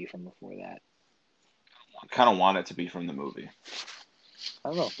had to be from before that. I kind of want it to be from the movie. I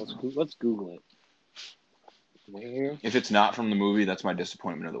don't know. Let's Google it. Where? If it's not from the movie, that's my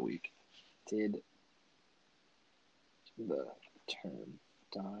disappointment of the week. Did the term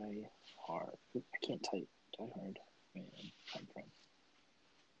 "die hard"? I can't type "die hard." Man, come from.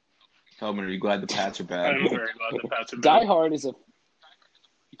 Feldman, are you glad the Pats are bad? I'm very glad the Pats are bad.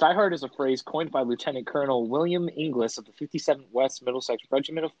 Die hard is a phrase coined by Lieutenant Colonel William Inglis of the 57th West Middlesex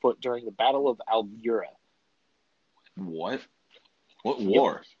Regiment of Foot during the Battle of Albuera. What? What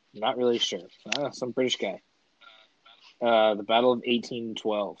war? Yep. Not really sure. Some British guy. The Battle of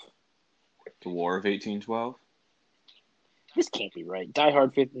 1812. The War of 1812? This can't be right. Die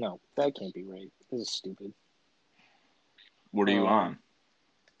Hard 50. No, that can't be right. This is stupid. What are you on?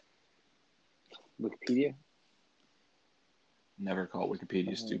 Wikipedia? Never call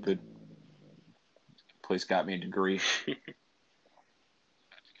Wikipedia stupid. Place got me a degree.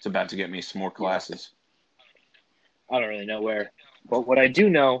 It's about to get me some more classes. I don't really know where. But what I do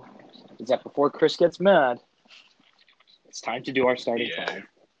know is that before Chris gets mad, it's time to do our starting five.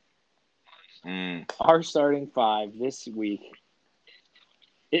 Our starting five this week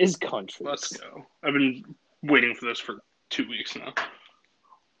is country. Let's go. I've been waiting for this for 2 weeks now.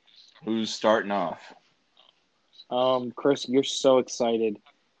 Who's starting off? Chris, you're so excited.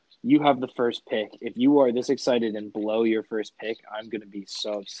 You have the first pick. If you are this excited and blow your first pick, I'm going to be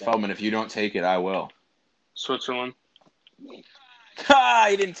so upset. Feldman, if you don't take it, I will. Switzerland. Ha!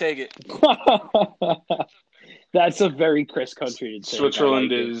 You didn't take it. That's a very Chris country to say.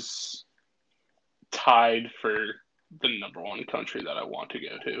 Switzerland is tied for the number one country that I want to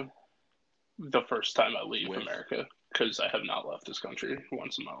go to the first time I leave America, because I have not left this country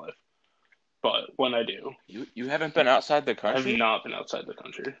once in my life. But when I do. You haven't been outside the country? I have not been outside the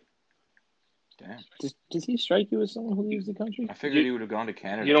country. Damn. Does he strike you as someone who leaves the country? I figured you would have gone to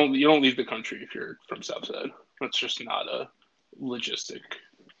Canada. You don't leave the country if you're from Southside. That's just not a logistic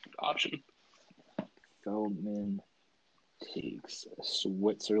option. Feldman takes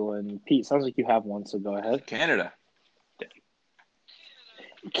Switzerland. Pete, sounds like you have one, so go ahead. Canada.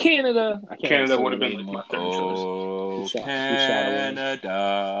 Canada. Canada would have been like my third choice. Oh, Good shot.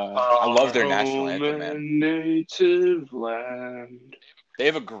 Canada. I love their national anthem, man. Native land. They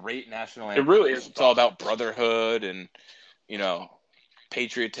have a great national anthem. It really is. It's all about brotherhood and,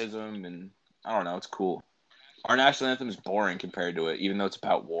 patriotism, and I don't know. It's cool. Our national anthem is boring compared to it, even though it's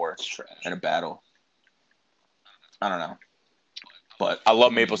about war and a battle. I don't know. But I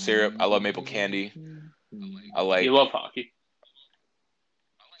love maple syrup. I love maple candy. You love hockey.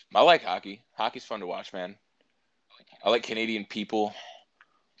 I like hockey. Hockey's fun to watch, man. I like Canadian people.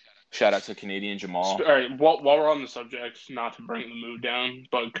 Shout out to Canadian Jamal. All right, while we're on the subject, not to bring the mood down,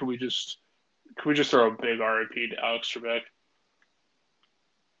 but could we just throw a big RIP to Alex Trebek?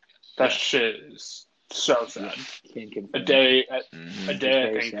 That shit is so sad. A day I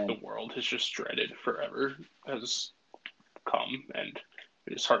think the world has just dreaded forever has come, and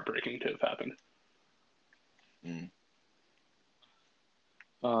it is heartbreaking to have happened.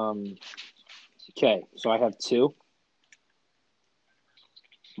 Okay, so I have two.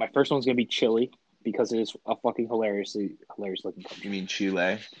 My first one's gonna be Chile because it is a fucking hilarious looking country. You mean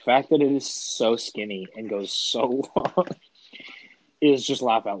Chile? The fact that it is so skinny and goes so long is just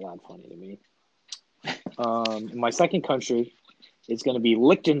laugh out loud funny to me. My second country is gonna be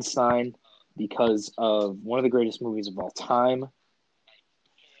Liechtenstein because of one of the greatest movies of all time,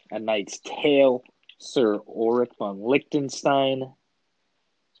 A Knight's Tale, Sir Ulrich von Liechtenstein.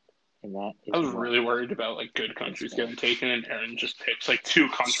 And that is I was really worried about like good countries getting taken, and Aaron just picks like two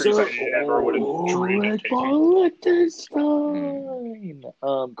countries I never would have dreamed of taking. Liechtenstein.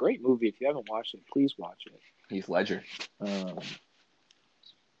 Great movie. If you haven't watched it, please watch it. Heath Ledger.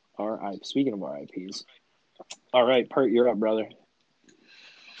 Speaking of RIPs. All right, Pert, you're up, brother.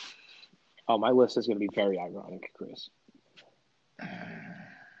 Oh, my list is going to be very ironic, Chris.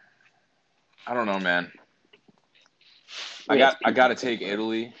 I don't know, man. I got to take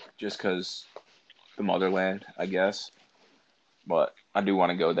Italy just because the motherland, I guess. But I do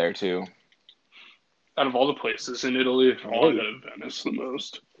want to go there too. Out of all the places in Italy, I want to go to Venice the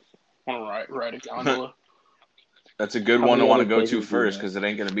most. I want to ride a gondola. That's a good one to want to go to first because it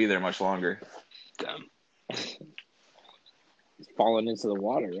ain't going to be there much longer. Damn. It's falling into the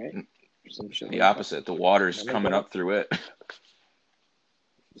water, right? Some shit. The opposite. The water's coming up through it.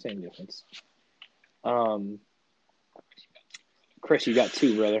 Same difference. Chris, you got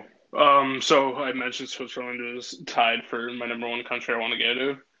two, brother. So I mentioned Switzerland was tied for my number one country I want to go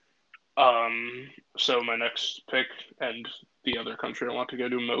to. So my next pick and the other country I want to go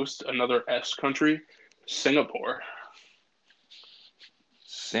to most, another S country, Singapore.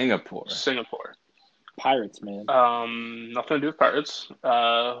 Singapore. Pirates, man. Nothing to do with pirates.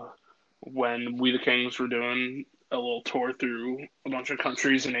 When We the Kings were doing a little tour through a bunch of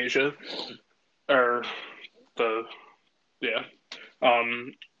countries in Asia, they were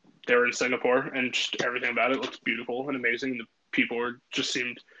in Singapore, and just everything about it looks beautiful and amazing. The people just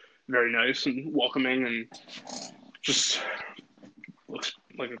seemed very nice and welcoming, and just looks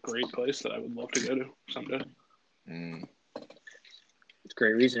like a great place that I would love to go to someday. It's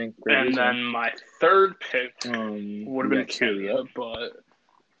great reasoning. Then my third pick would have been Canada, but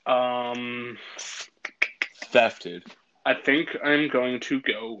thefted. I think I'm going to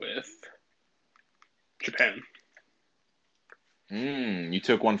go with Japan. You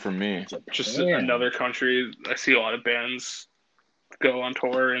took one from me. Just another country. I see a lot of bands go on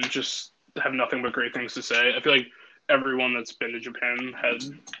tour and just have nothing but great things to say. I feel like everyone that's been to Japan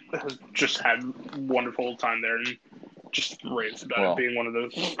has just had wonderful time there and just raves about it being one of the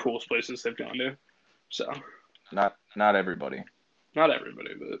coolest places they've gone to. So not everybody. Not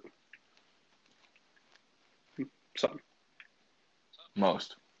everybody, but some.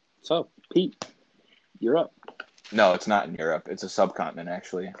 Most. So, Pete, you're up. No, it's not in Europe. It's a subcontinent,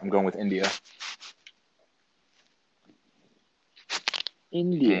 actually. I'm going with India.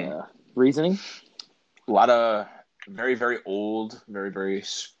 India. Reasoning? A lot of very, very old, very, very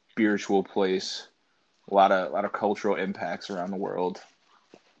spiritual place. A lot of cultural impacts around the world.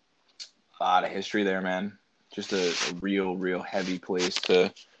 A lot of history there, man. Just a real heavy place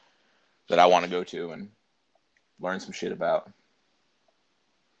that I want to go to and learn some shit about.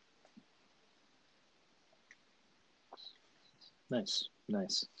 Nice. I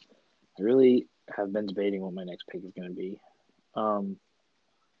really have been debating what my next pick is going to be.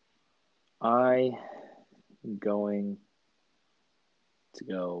 I am going to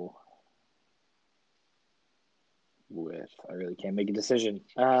go with. I really can't make a decision.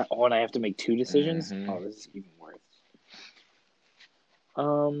 And I have to make two decisions. Mm-hmm. Oh, this is even worse.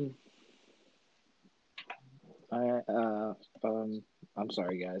 I'm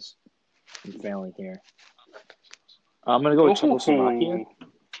sorry, guys. I'm failing here. I'm gonna go with Czechoslovakia.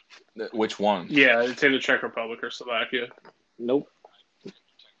 Which one? Yeah, I'd say the Czech Republic or Slovakia. Nope.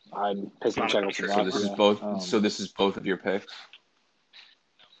 I'm picking Czechoslovakia. So this is both. So this is both of your picks.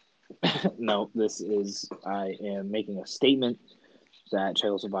 No, I am making a statement that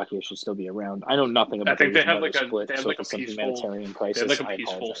Czechoslovakia should still be around. I know nothing about. I think they had like a humanitarian crisis. They had like a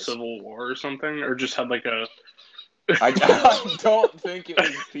peaceful civil war or something, or just had like a. I don't think it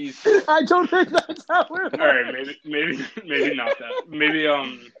was peaceful. I don't think that's how it works. All right, maybe not that. Maybe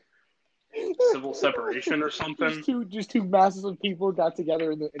civil separation or something. Just two masses of people got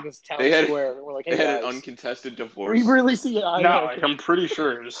together in this town square. And we're like, hey, they had an uncontested divorce. We really see it. No, I'm pretty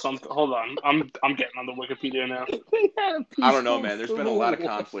sure it's something. Hold on, I'm getting on the Wikipedia now. I don't know, man. There's been a lot of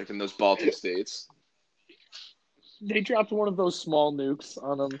conflict in those Baltic states. They dropped one of those small nukes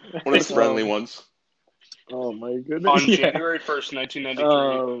on them. One of the friendly ones. Oh my goodness! On January 1st,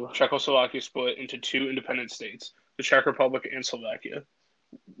 1993, Czechoslovakia split into two independent states: the Czech Republic and Slovakia,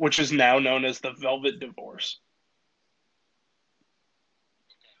 which is now known as the Velvet Divorce.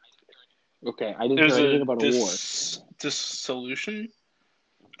 Okay, I didn't hear anything about a war. Dissolution?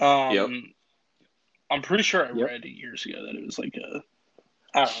 Yep. I'm pretty sure I read years ago that it was like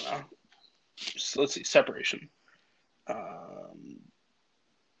I don't know. So let's see, separation.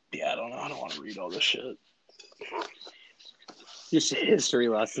 Yeah, I don't know. I don't want to read all this shit. Just history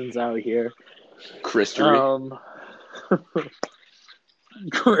lessons out here. Christery.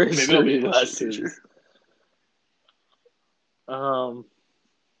 History lessons.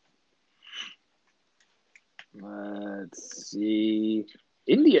 Let's see.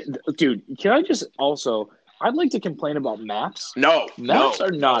 India, dude. Can I just also? I'd like to complain about maps. Maps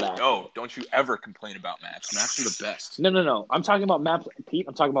are not accurate. No, don't you ever complain about maps. Maps are the best. No. I'm talking about maps, Pete.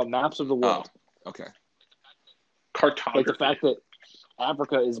 I'm talking about maps of the world. Oh, okay. Cartography. Like the fact that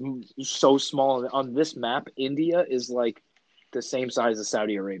Africa is so small on this map, India is like the same size as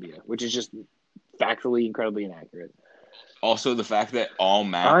Saudi Arabia, which is just factually incredibly inaccurate. Also, the fact that all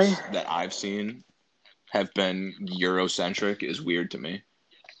maps that I've seen have been Eurocentric is weird to me.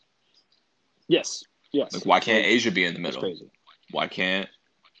 Yes. Like, why can't Asia be in the middle? That's crazy. Why can't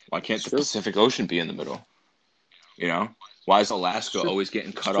the Pacific Ocean be in the middle? You know, why is Alaska always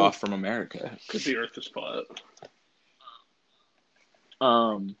getting cut off from America? Because the Earth is flat.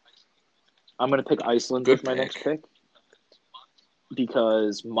 I'm gonna pick Iceland with my next pick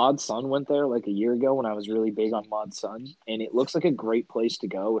because Mod Sun went there like a year ago when I was really big on Mod Sun, and it looks like a great place to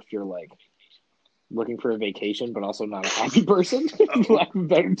go if you're like looking for a vacation, but also not a happy person, for lack of a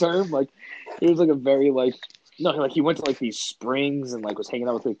better term. Like, it was like a very he went to like these springs and like was hanging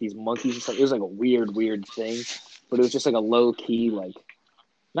out with like these monkeys and stuff. It was like a weird thing, but it was just like a low key, like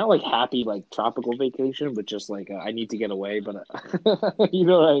not like happy, like tropical vacation, but just like I need to get away. But you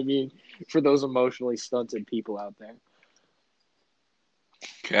know what I mean? For those emotionally stunted people out there.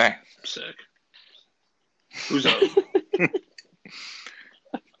 Okay. Sick. Who's up?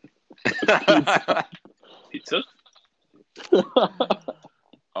 Pizza?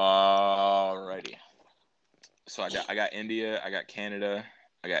 Alrighty. So I got India, I got Canada,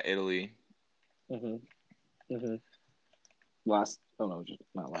 I got Italy. Less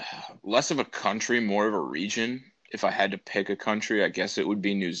of a country, more of a region. If I had to pick a country, I guess it would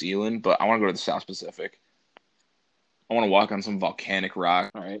be New Zealand, but I want to go to the South Pacific. I want to walk on some volcanic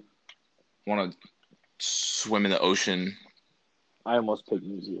rock. All right. I want to swim in the ocean. I almost picked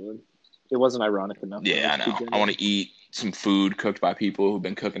New Zealand. It wasn't ironic enough. Yeah, I know. I want to eat some food cooked by people who've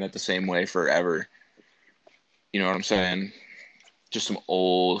been cooking it the same way forever. You know what I'm saying? Just some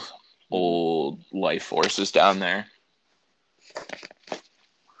old life forces down there.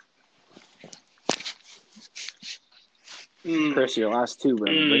 Chris, your last two,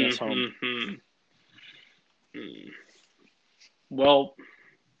 brother. Bring us home. Well,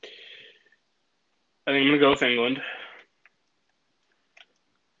 I think I'm going to go with England.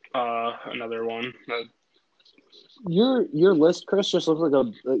 Another one. Your list, Chris, just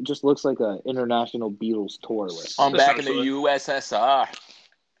looks like a international Beatles tour list. I'm back in the USSR.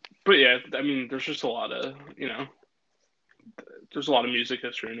 But yeah, I mean, there's just a lot of there's a lot of music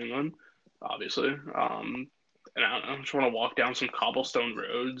history in England, obviously. And I don't know, I just want to walk down some cobblestone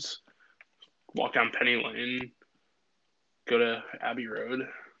roads, walk down Penny Lane, go to Abbey Road,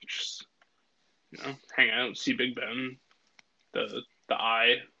 just hang out, see Big Ben, the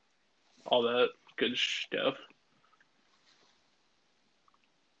Eye, all that good stuff.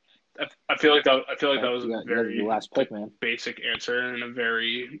 I feel like that was a very last pick, man. Basic answer and a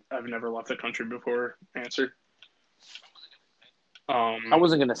very I've never left the country before answer. I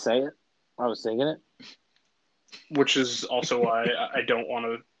wasn't gonna say it. I was thinking it. which is also why I don't want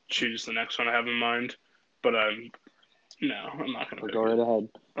to choose the next one I have in mind. But I'm not going to Go right ahead.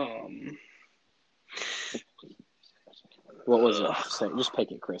 What was it? Just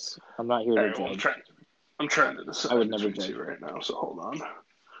pick it, Chris. I'm not here to judge. I'm trying to decide. I would never between judge two right now, so hold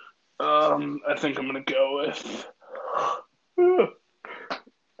on. I think I'm going to go with. I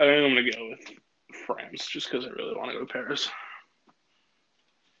think I'm going to go with France, just because I really want to go to Paris.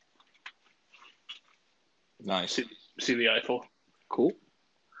 Nice. See the Eiffel. Cool.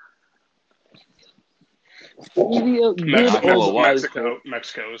 Mexico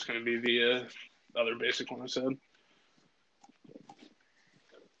is going to be the other basic one I said.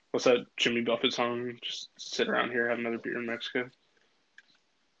 What's that Jimmy Buffett song? Just sit around here, have another beer in Mexico.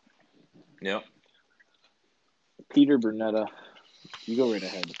 Yep. Peter Burnetta, you go right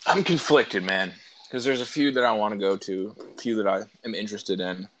ahead. I'm conflicted, man, because there's a few that I want to go to, a few that I am interested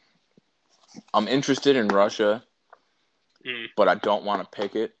in. I'm interested in Russia, but I don't want to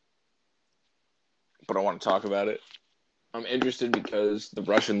pick it. But I want to talk about it. I'm interested because the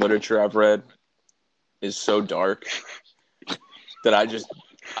Russian literature I've read is so dark that I just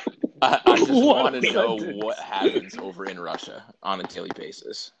want to know what happens over in Russia on a daily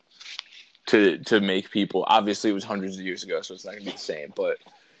basis to make people. Obviously, it was hundreds of years ago, so it's not going to be the same. But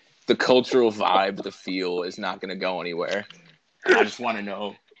the cultural vibe, the feel is not going to go anywhere. I just want to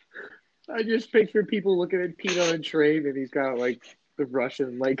know. I just picture people looking at Pete on a train, and he's got like the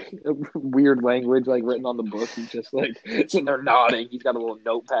Russian, like weird language, like written on the book. He's just like sitting there nodding. He's got a little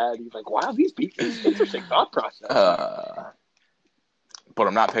notepad. He's like, "Wow, these people, this is interesting thought process." But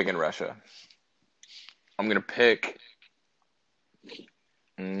I'm not picking Russia. I'm gonna pick.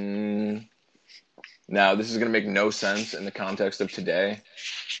 Now, this is gonna make no sense in the context of today,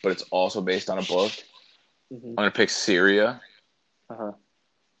 but it's also based on a book. Mm-hmm. I'm gonna pick Syria.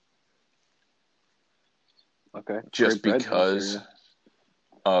 Okay. Just because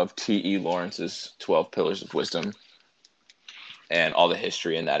of T.E. Lawrence's 12 Pillars of Wisdom and all the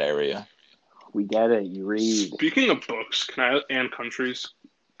history in that area. We get it. You read. Speaking of books, and countries,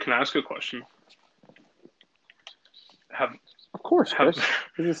 can I ask a question? Of course, Chris.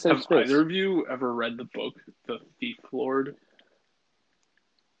 Have either of you ever read the book, The Thief Lord?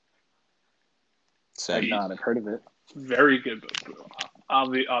 I've not. I've heard of it. Very good book.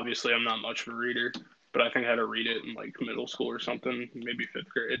 Obviously, I'm not much of a reader, but I think I had to read it in like middle school or something, maybe 5th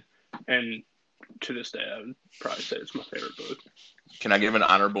grade. And to this day, I would probably say it's my favorite book. Can I give an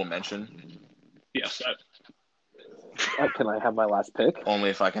honorable mention? Yes. Can I have my last pick? Only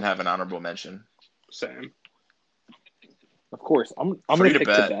if I can have an honorable mention. Same. Of course. I'm going to pick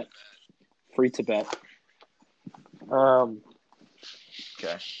Tibet. Free Tibet.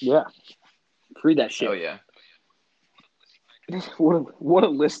 Okay. Yeah. Free that shit. Oh, yeah. What a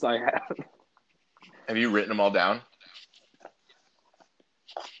list I have. Have you written them all down?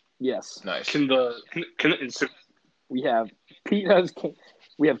 Yes. Nice. We have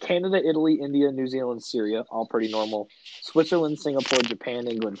we have Canada, Italy, India, New Zealand, Syria, all pretty normal. Switzerland, Singapore, Japan,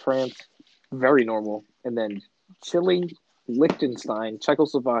 England, France, very normal. And then Chile, Liechtenstein,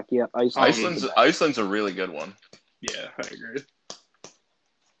 Czechoslovakia, Iceland. Iceland's a really good one. Yeah, I agree.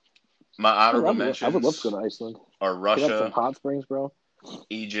 My honorable mentions. I would love to go to Iceland. Are Russia, some hot springs, bro.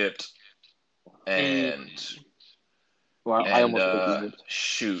 Egypt, and I almost picked Egypt.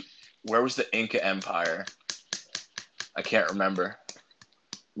 Shoot, where was the Inca Empire? I can't remember.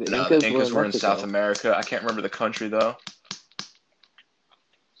 The Incas were in South America. I can't remember the country though.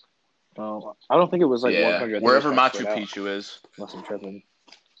 Well, I don't think it was like 100. Wherever Machu Picchu is. Unless I'm tripping.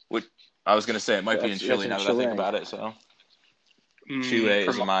 I was gonna say it might be in Chile now that I think about it. So Chile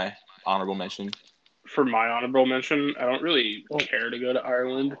is my honorable mention. For my honorable mention, I don't really care to go to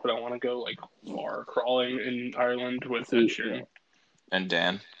Ireland, but I want to go like bar crawling in Ireland with Ed Sheeran. And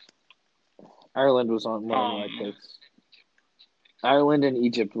Dan. Ireland was on one of my picks. Ireland and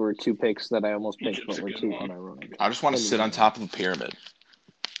Egypt were 2 picks that I almost picked, but were 2 unironic. I just want to sit on top of a pyramid.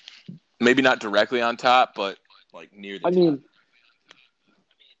 Maybe not directly on top, but like near the top.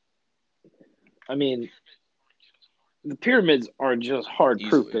 I mean, the pyramids are just hard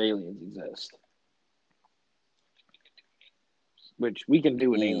proof that aliens exist. Which we can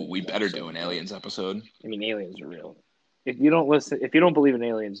do an aliens. We better do an aliens episode. I mean, aliens are real. If you don't believe in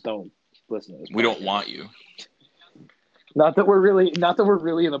aliens, don't listen to this. We don't want you. Not that we're really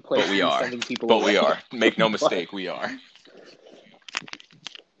in a place. But we are. We are. Make no mistake, we are.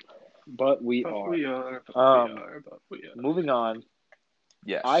 But we are. Moving on.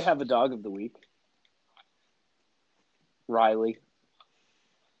 Yes. I have a dog of the week. Riley.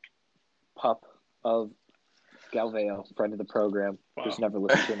 Pup of Galveo, friend of the program, who's never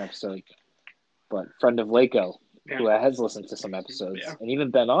listened to an episode. but friend of Waco, who has listened to some episodes and even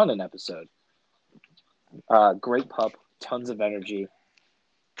been on an episode. Great pup, tons of energy.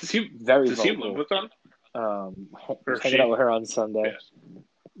 Does he vocal. live with them? Was hanging out with her on Sunday. Yeah.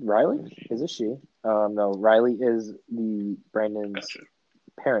 Riley? Is this she? No, Riley is Brandon's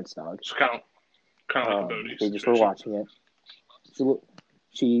parents' dog. It's kind of like a Bodie. They just were watching it.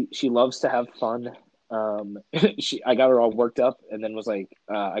 She loves to have fun. I got her all worked up and then was like,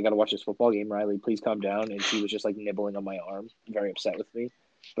 I got to watch this football game. Riley, please calm down. And she was just like nibbling on my arm, very upset with me,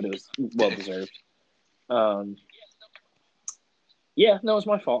 but it was well deserved. Yeah, no, it was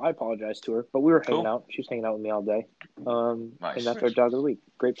my fault. I apologize to her, but we were hanging out. She was hanging out with me all day. Nice. And that's our dog of the week.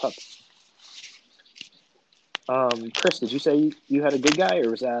 Great pup. Chris, did you say you had a good guy,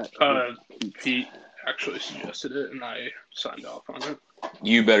 or was that? He actually suggested it, and I signed off on it.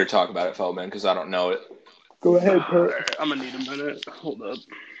 You better talk about it, Feldman, because I don't know it. Go ahead, Kurt. Right, I'm gonna need a minute. Hold up.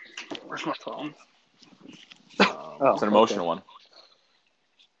 Where's my phone? It's an emotional one.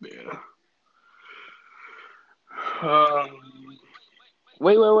 Yeah.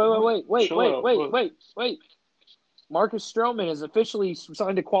 Wait. Marcus Stroman has officially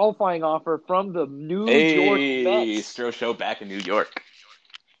signed a qualifying offer from the New York Mets. Stro Show back in New York.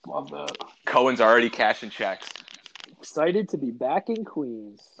 Love that. Cohen's already cashing checks. Excited to be back in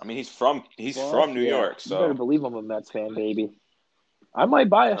Queens. I mean, he's from New York, so you better believe I'm a Mets fan, baby. I might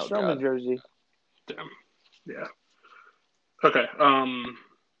buy a Stroman jersey. Damn. Yeah. Okay.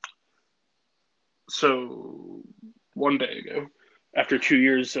 So 1 day ago, after 2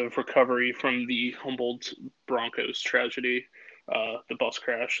 years of recovery from the Humboldt Broncos tragedy, the bus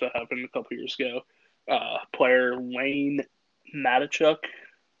crash that happened a couple years ago, player Wayne Matichuk,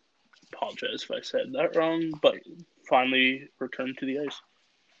 apologize if I said that wrong, but finally returned to the ice.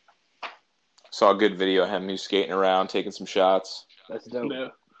 Saw a good video of him. He was skating around, taking some shots. That's dope. Yeah.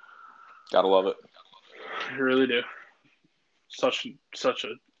 Gotta love it. I really do. Such a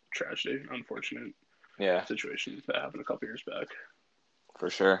tragedy, unfortunate situation that happened a couple years back. For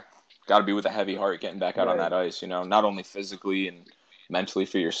sure. Got to be with a heavy heart getting back out on that ice, not only physically and mentally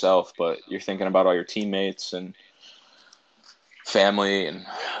for yourself, but you're thinking about all your teammates and family and,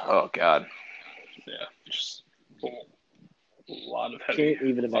 oh, God. Yeah, just a lot of heavy, Can't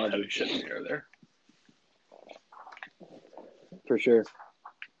even imagine. heavy shit in the air there. For sure.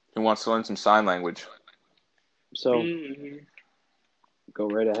 Who wants to learn some sign language? So, go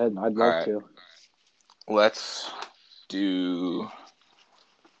right ahead. I'd love to. Let's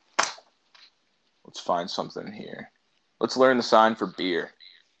find something here. Let's learn the sign for beer.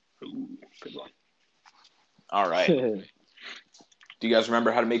 Ooh, good one. All right. Do you guys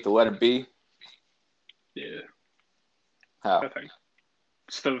remember how to make the letter B? Yeah. How? I think.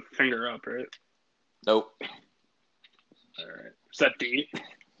 It's the finger up, right? Nope. All right. Is that D?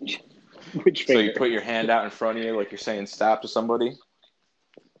 Which finger? So you put your hand out in front of you like you're saying stop to somebody.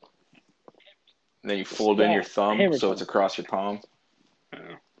 And then you fold in your thumb so it's across your palm. Oh.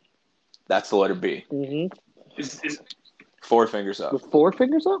 That's the letter B. Mm-hmm. Is 4 fingers up. With 4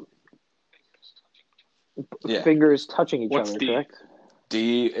 fingers up? Yeah. Fingers touching each other, D? correct?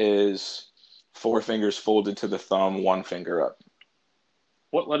 D is 4 fingers folded to the thumb, 1 finger up.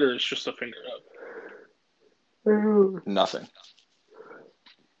 What letter is just a finger up? Nothing.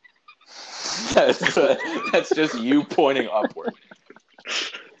 That's just you pointing upward.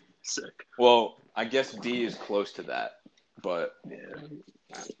 Sick. Well, I guess D is close to that, but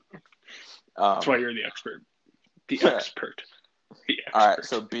that's why you're the expert. The expert. All right,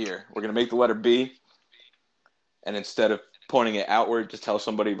 so beer. We're gonna make the letter B, and instead of pointing it outward, just tell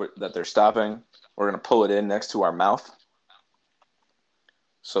somebody that they're stopping. We're gonna pull it in next to our mouth,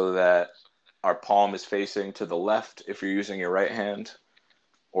 so that our palm is facing to the left if you're using your right hand,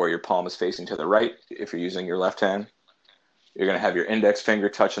 or your palm is facing to the right if you're using your left hand. You're going to have your index finger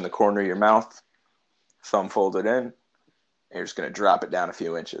touching the corner of your mouth, thumb folded in, and you're just going to drop it down a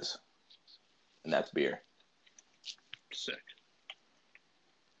few inches. And that's beer. Sick.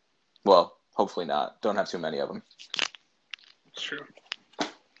 Well, hopefully not. Don't have too many of them. It's true.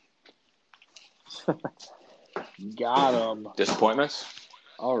 Got him. Disappointments?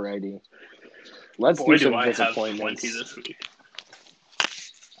 Alrighty. Let's do some disappointments. This week.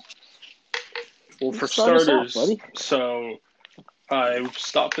 Well, for starters, so I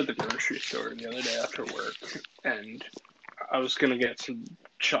stopped at the grocery store the other day after work, and I was going to get some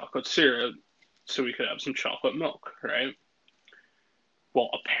chocolate syrup so we could have some chocolate milk, right? Well,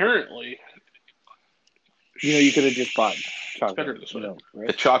 apparently... you could have just bought chocolate milk, right?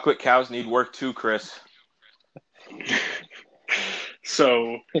 The chocolate cows need work too, Chris.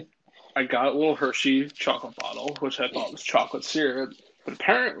 So I got a little Hershey chocolate bottle, which I thought was chocolate syrup, but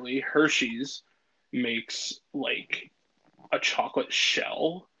apparently Hershey's makes like a chocolate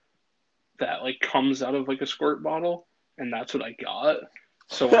shell that like comes out of like a squirt bottle, and that's what I got.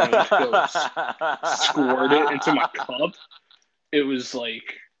 So when I went to go squirt it into my cup, it was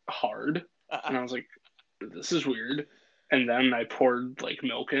like hard, and I was like, "This is weird." And then I poured like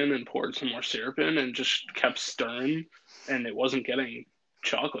milk in and poured some more syrup in, and just kept stirring, and it wasn't getting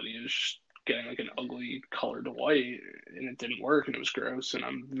chocolatey. It was just getting like an ugly colored white, and it didn't work, and it was gross, and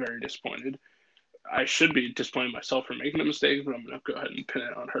I'm very disappointed. I should be disappointed myself for making a mistake, but I'm going to go ahead and pin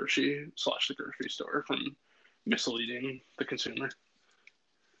it on Hershey / the grocery store from misleading the consumer.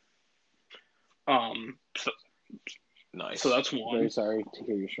 So Nice. So that's one. Very sorry to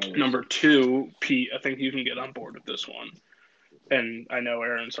hear your struggles. Number two, Pete, I think you can get on board with this one. And I know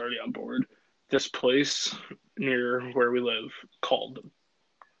Aaron's already on board. This place near where we live called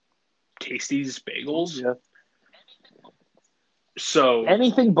Tasty's Bagels. Yeah. So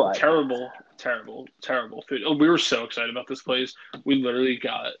anything but terrible food. Oh, we were so excited about this place. We literally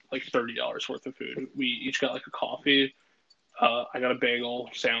got like $30 worth of food. We each got like a coffee. I got a bagel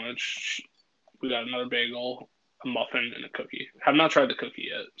sandwich. We got another bagel, a muffin, and a cookie. Have not tried the cookie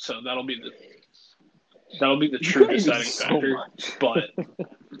yet, so that'll be the true deciding factor. But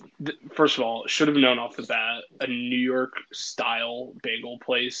first of all, should have known off the bat, a New York style bagel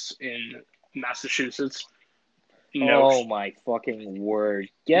place in Massachusetts. Oh my fucking word!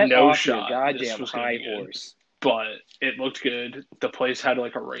 Get off your goddamn high horse. But it looked good. The place had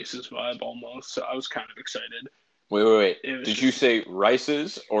like a Rice's vibe almost, so I was kind of excited. Wait. Did you say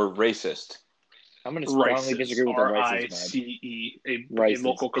Rice's or racist? I'm going to strongly disagree with the Rice's vibe. A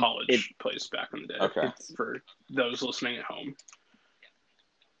local college place back in the day. Okay. For those listening at home.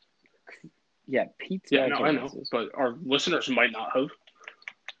 Yeah, pizza. Yeah, no, I know, but our listeners might not have.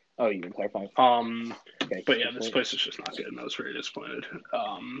 Oh, you can clarify. Okay, but yeah, this place is just not good, and I was very disappointed.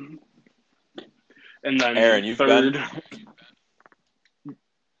 And then Aaron, you've third, been...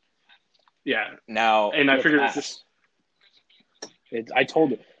 yeah. Now, and I figured I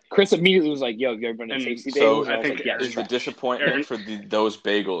told him. Chris immediately was like, "Yo, you're going to Tasty Bagels." So I think is the disappointment for those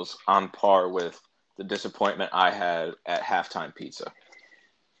bagels on par with the disappointment I had at Halftime Pizza?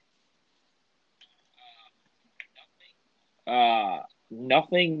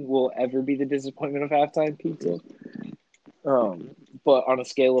 Nothing will ever be the disappointment of Halftime Pizza. But on a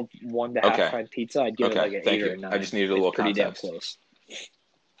scale of 1 to Halftime Pizza, I'd give it like an 8 or a 9. I just needed a little pretty context. Damn close.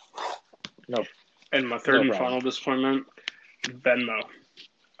 No. And my third and final disappointment, Venmo.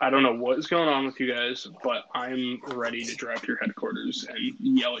 I don't know what is going on with you guys, but I'm ready to drive to your headquarters and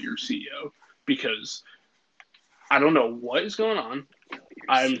yell at your CEO because I don't know what is going on.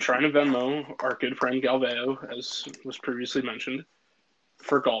 I'm trying to Venmo our good friend Galveo, as was previously mentioned,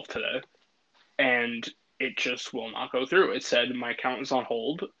 for golf today, and it just will not go through. It said my account is on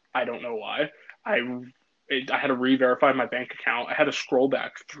hold. I don't know why. I had to re-verify my bank account. I had to scroll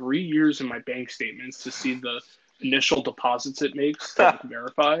back 3 years in my bank statements to see the initial deposits it makes to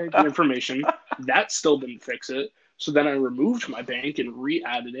verify the information. That still didn't fix it. So then I removed my bank and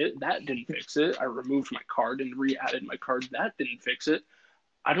re-added it. That didn't fix it. I removed my card and re-added my card. That didn't fix it.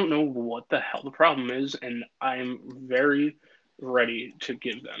 I don't know what the hell the problem is, and I'm very ready to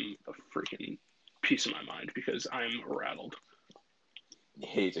give them a freaking piece of my mind because I'm rattled.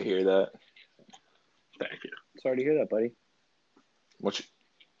 Hate to hear that. Thank you. Sorry to hear that, buddy.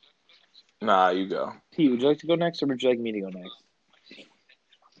 Nah, you go. Pete, would you like to go next, or would you like me to go next?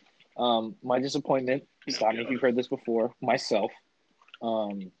 My disappointment, stop me if you've heard this before, myself,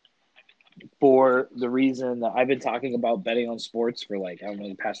 for the reason that I've been talking about betting on sports for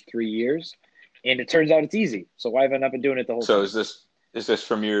the past 3 years, and it turns out it's easy. So why have I not been doing it the whole time? So is this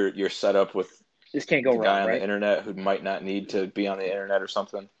from your setup with this can't go the wrong, guy on right? the internet who might not need to be on the internet or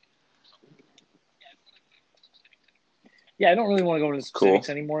something? Yeah, I don't really want to go into specifics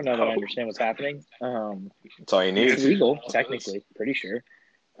anymore now that I understand what's happening. That's all you need. It's legal, technically, pretty sure.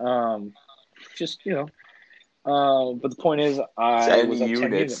 But the point is, I was up 10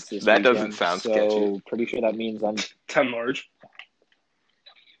 units this That weekend, doesn't sound sketchy. So pretty sure that means I'm 10 large.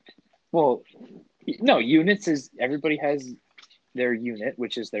 Well, no, units is everybody has their unit,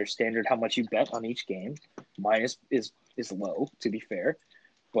 which is their standard how much you bet on each game. Mine is low, to be fair,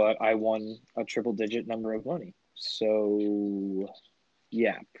 but I won a triple-digit number of money. So,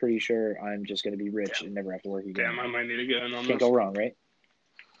 yeah, pretty sure I'm just going to be rich and never have to work again. Damn, I might need to get in on this. Can't go wrong, right?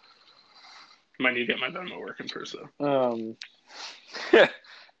 Might need to get my Venmo working first, though.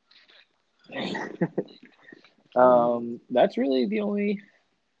 That's really the only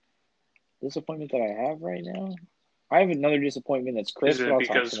disappointment that I have right now. I have another disappointment that's Chris. Is it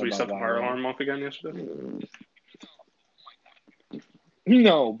because we set the fire alarm off again yesterday?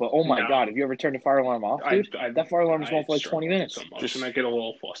 No, but oh my No. God, have you ever turned a fire alarm off, dude? That fire alarm's going for like 20 minutes. So much, and I get a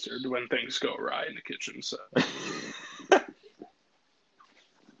little flustered when things go awry in the kitchen. So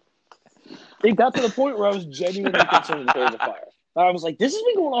It got to the point where I was genuinely concerned that there was a fire. I was like, this has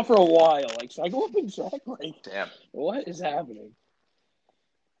been going on for a while. Like, should I go up and check? Like, Damn. what is happening?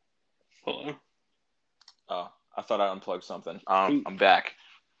 hello. Oh, I thought I unplugged something. I'm back.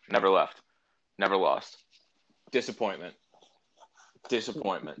 Never left. Never lost. Disappointment.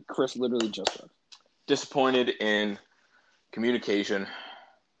 Chris literally just left. Disappointed in communication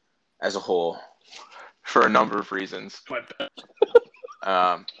as a whole for a number of reasons.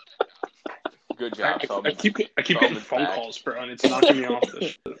 Good job, I keep getting phone calls, bro, and it's knocking me off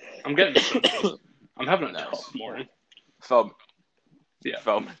this shit. I'm getting so I'm having a tough morning. Feldman. Yeah.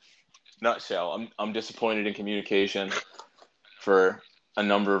 Feldman. Nutshell. I'm disappointed in communication for a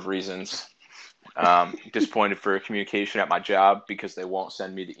number of reasons. Disappointed for communication at my job because they won't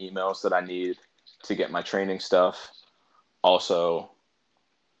send me the emails that I need to get my training stuff. Also,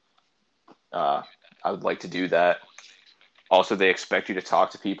 I would like to do that. Also, they expect you to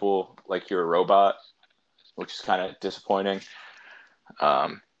talk to people like you're a robot, which is kind of disappointing.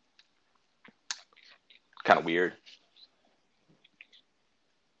 Kind of weird.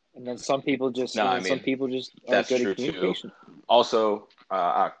 And then some people just, that's good true at communication. Too. Also,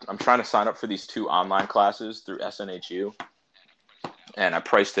 I'm trying to sign up for these 2 online classes through SNHU, and I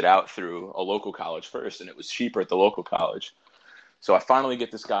priced it out through a local college first, and it was cheaper at the local college. So I finally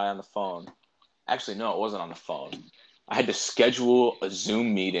get this guy on the phone. Actually, no, it wasn't on the phone. I had to schedule a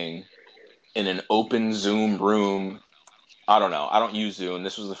Zoom meeting in an open Zoom room. I don't know. I don't use Zoom.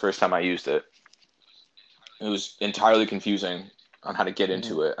 This was the first time I used it. It was entirely confusing on how to get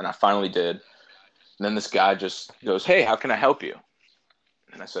into it, and I finally did. And then this guy just goes, "Hey, how can I help you?"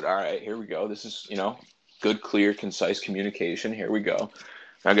 And I said, "All right, here we go. This is, good, clear, concise communication. Here we go."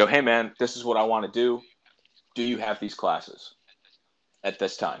 And I go, "Hey, man, this is what I want to do. Do you have these classes at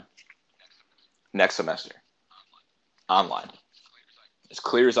this time? Next semester. Online. As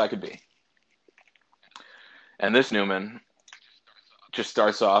clear as I could be." And this Newman just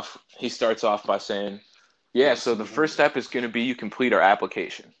starts off by saying, "Yeah, so the first step is going to be you complete our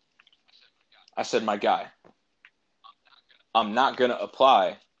application." I said, "My guy, I'm not going to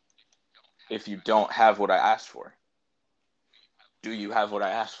apply if you don't have what I asked for. Do you have what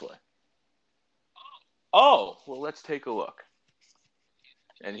I asked for?" "Oh, well, let's take a look."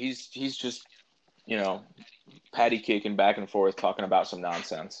 And he's just, patty caking back and forth, talking about some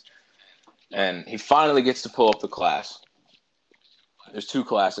nonsense. And he finally gets to pull up the class. There's 2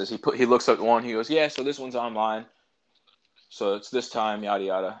 classes. He looks at one. He goes, "Yeah, so this one's online. So it's this time, yada,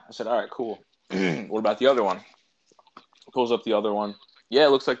 yada." I said, "All right, cool. What about the other one?" He pulls up the other one. "Yeah, it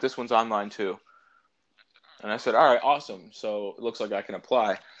looks like this one's online too." And I said, "All right, awesome. So it looks like I can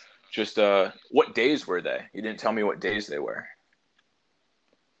apply. Just what days were they?" He didn't tell me what days they were.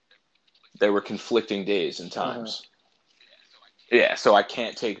 They were conflicting days and times. Yeah, so I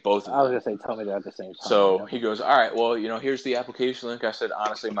can't take both of them. I was going to say, tell me that at the same time. So he goes, "All right, well, here's the application link." I said,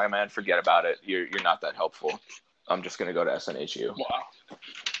 "Honestly, my man, forget about it. You're not that helpful. I'm just going to go to SNHU." Wow.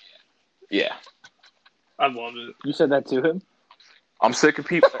 Yeah. I love it. You said that to him? I'm sick of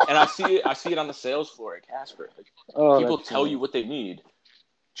people. And I see it on the sales floor at Casper. People tell you what they need.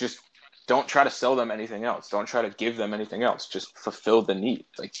 Just don't try to sell them anything else. Don't try to give them anything else. Just fulfill the need.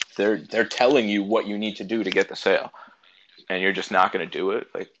 Like they're telling you what you need to do to get the sale, and you're just not going to do it.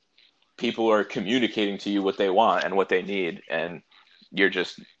 Like people are communicating to you what they want and what they need, and you're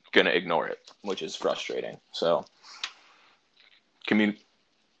just going to ignore it, which is frustrating. So,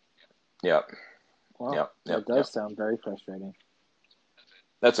 Yep. Well, that does sound very frustrating.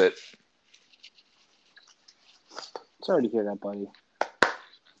 That's it. Sorry to hear that, buddy.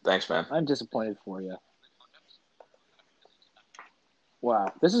 Thanks, man. I'm disappointed for you.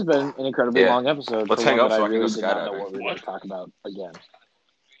 Wow, this has been an incredibly long episode. Let's hang up so I really can go did not know what we were going to talk about again.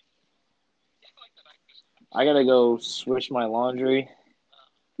 I gotta go switch my laundry.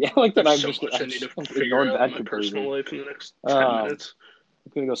 Yeah, like that. I need to figure out my personal life in the next 10 minutes.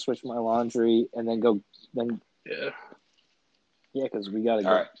 I'm gonna go switch my laundry and then Yeah. Yeah, because we gotta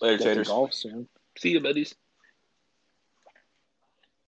All right, later, get to golf soon. See you, buddies.